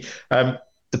 really.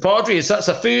 The Padres, that's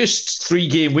their first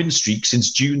 3-game win streak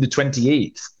since June the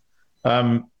 28th.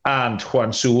 And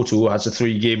Juan Soto has a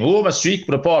 3-game homer streak,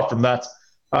 but apart from that,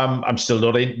 I'm still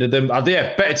not into them.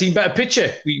 They're better team, better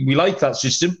pitcher. We like that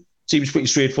system. Seems pretty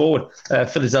straightforward.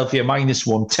 Philadelphia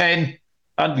 -110.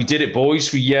 And we did it,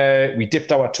 boys. We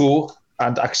dipped our toe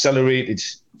and accelerated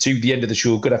to the end of the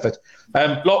show. Good effort.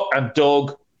 Lock and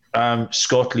dog,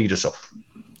 Scott, lead us off.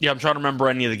 Yeah, I'm trying to remember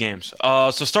any of the games.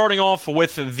 So starting off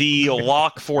with the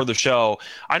lock for the show,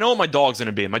 I know what my dog's going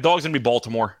to be. My dog's going to be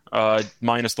Baltimore,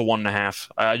 minus the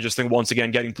 1.5. I just think, once again,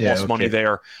 getting plus money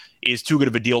there is too good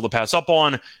of a deal to pass up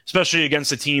on, especially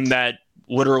against a team that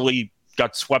literally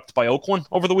got swept by Oakland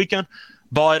over the weekend.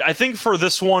 But I think for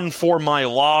this one, for my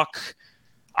lock,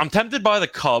 I'm tempted by the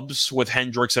Cubs with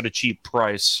Hendricks at a cheap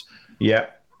price. Yeah.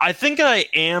 I think I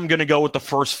am going to go with the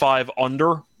first 5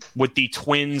 under with the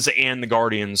Twins and the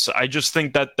Guardians. I just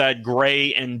think that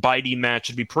Gray and Bitey match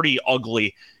should be pretty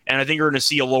ugly, and I think you're going to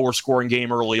see a lower scoring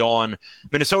game early on.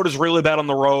 Minnesota's really bad on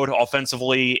the road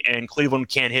offensively, and Cleveland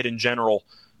can't hit in general.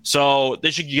 So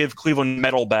they should give Cleveland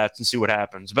metal bats and see what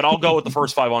happens. But I'll go with the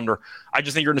first 5 under. I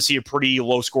just think you're going to see a pretty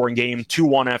low-scoring game,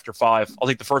 2-1 after 5. I'll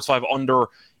take the first 5 under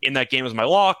in that game as my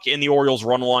lock, and the Orioles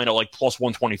run line at like plus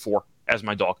 124 as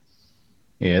my dog.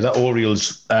 Yeah, that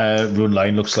Orioles run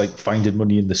line looks like finding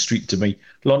money in the street to me.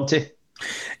 Lonte?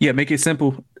 Yeah, make it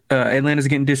simple. Atlanta's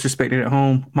getting disrespected at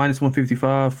home.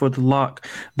 -155 for the lock.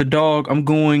 The dog, I'm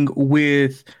going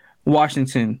with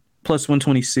Washington, plus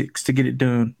 126 to get it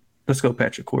done. Let's go,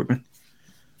 Patrick Corbin.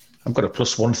 I've got a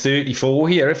plus 134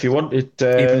 here if you want it.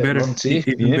 Even better. Lonte.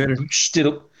 Even better.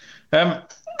 Still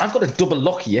up. I've got a double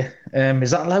lock here. Is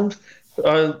that allowed?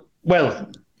 Well...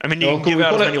 I mean, you can give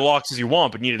out as many locks as you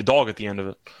want, but you need a dog at the end of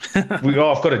it.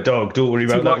 I've got a dog. Don't worry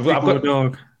about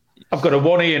that. I've got a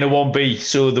 1A and a 1B.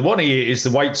 So the 1A is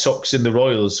the White Sox and the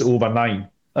Royals over 9.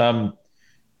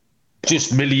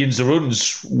 Just millions of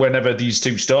runs whenever these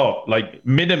two start. Like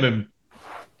minimum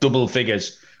double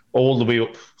figures all the way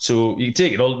up. So you can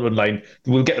take it all the run line.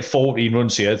 We'll get to 14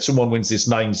 runs here. Someone wins this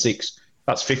 9-6.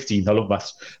 That's 15. I love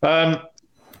maths.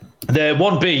 The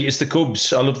 1B is the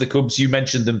Cubs. I love the Cubs. You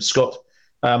mentioned them, Scott.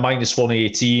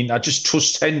 -118. I just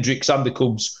trust Hendricks and the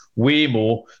Cubs way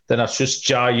more than I trust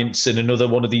Giants in another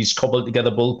one of these cobbled together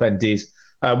bullpen days.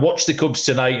 Watch the Cubs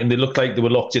tonight, and they look like they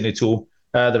were locked in at home.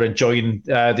 They're enjoying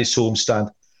this homestand.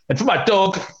 And for my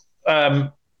dog,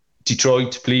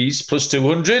 Detroit, please, plus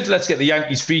 200. Let's get the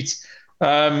Yankees beat.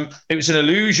 It was an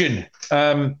illusion.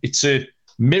 It's a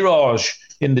mirage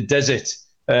in the desert.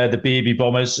 The baby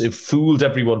bombers have fooled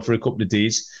everyone for a couple of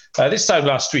days. This time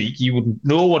last week,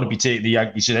 no one would be taking the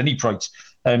Yankees at any price.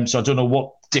 So I don't know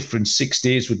what difference 6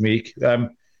 days would make.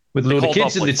 With a load of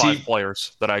kids in the team, 5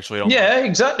 players that actually don't. Yeah,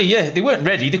 exactly. Yeah, they weren't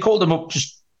ready. They called them up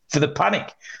just for the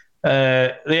panic.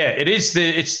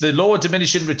 It's the lower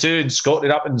diminishing returns, Scott.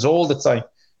 It happens all the time.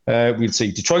 We'll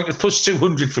see. Detroit at plus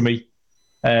 200 for me.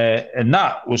 And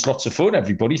that was lots of fun,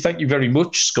 everybody. Thank you very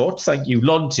much, Scott. Thank you,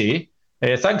 Lonte.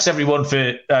 Thanks, everyone,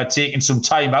 for taking some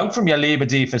time out from your Labour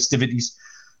Day festivities.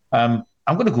 I'm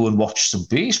going to go and watch some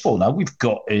baseball now. We've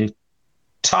got a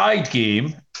tied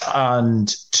game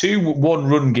and 2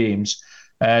 one-run games.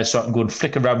 So I can go and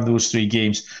flick around those 3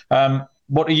 games.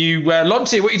 What are you,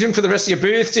 Lonte, what are you doing for the rest of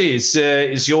your birthdays?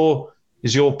 Is your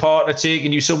partner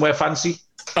taking you somewhere fancy?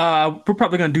 We're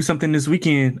probably going to do something this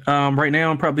weekend. Right now,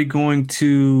 I'm probably going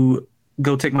to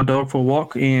go take my dog for a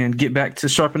walk and get back to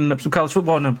sharpening up some college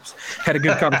football numbers. Had a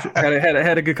good college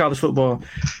had a good college football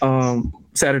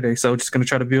Saturday, so just going to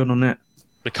try to build on that.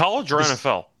 The college or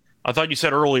NFL? I thought you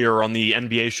said earlier on the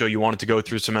NBA show you wanted to go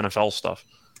through some NFL stuff.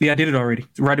 Yeah, I did it already.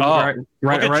 Right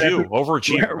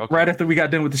after we got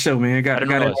done with the show, man. Got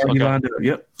it already lined up.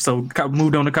 Yep. So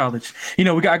moved on to college. You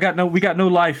know, we got no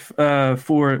life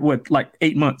for like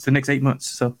 8 months, the next 8 months.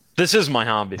 So this is my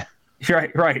hobby.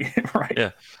 Right.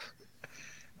 Yeah.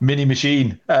 Mini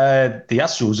machine. The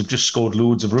Astros have just scored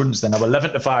loads of runs. They're now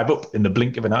 11-5 up in the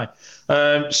blink of an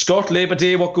eye. Scott, Labour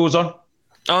Day, what goes on?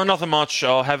 Nothing much.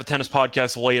 I'll have a tennis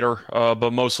podcast later,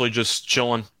 but mostly just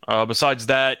chilling. Besides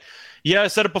that, yeah, I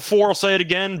said it before. I'll say it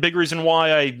again. Big reason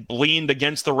why I leaned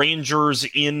against the Rangers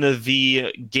in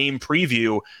the game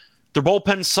preview. Their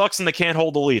bullpen sucks and they can't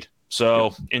hold the lead.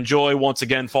 So enjoy once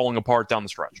again falling apart down the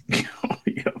stretch.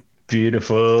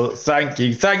 Beautiful. Thank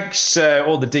you. Thanks,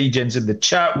 all the DJs in the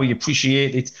chat. We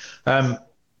appreciate it.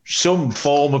 Some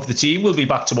form of the team will be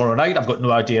back tomorrow night. I've got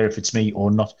no idea if it's me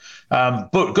or not.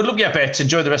 But good luck with your bets.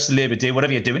 Enjoy the rest of Labour Day,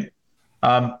 whatever you're doing.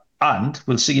 And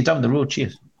we'll see you down the road.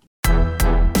 Cheers.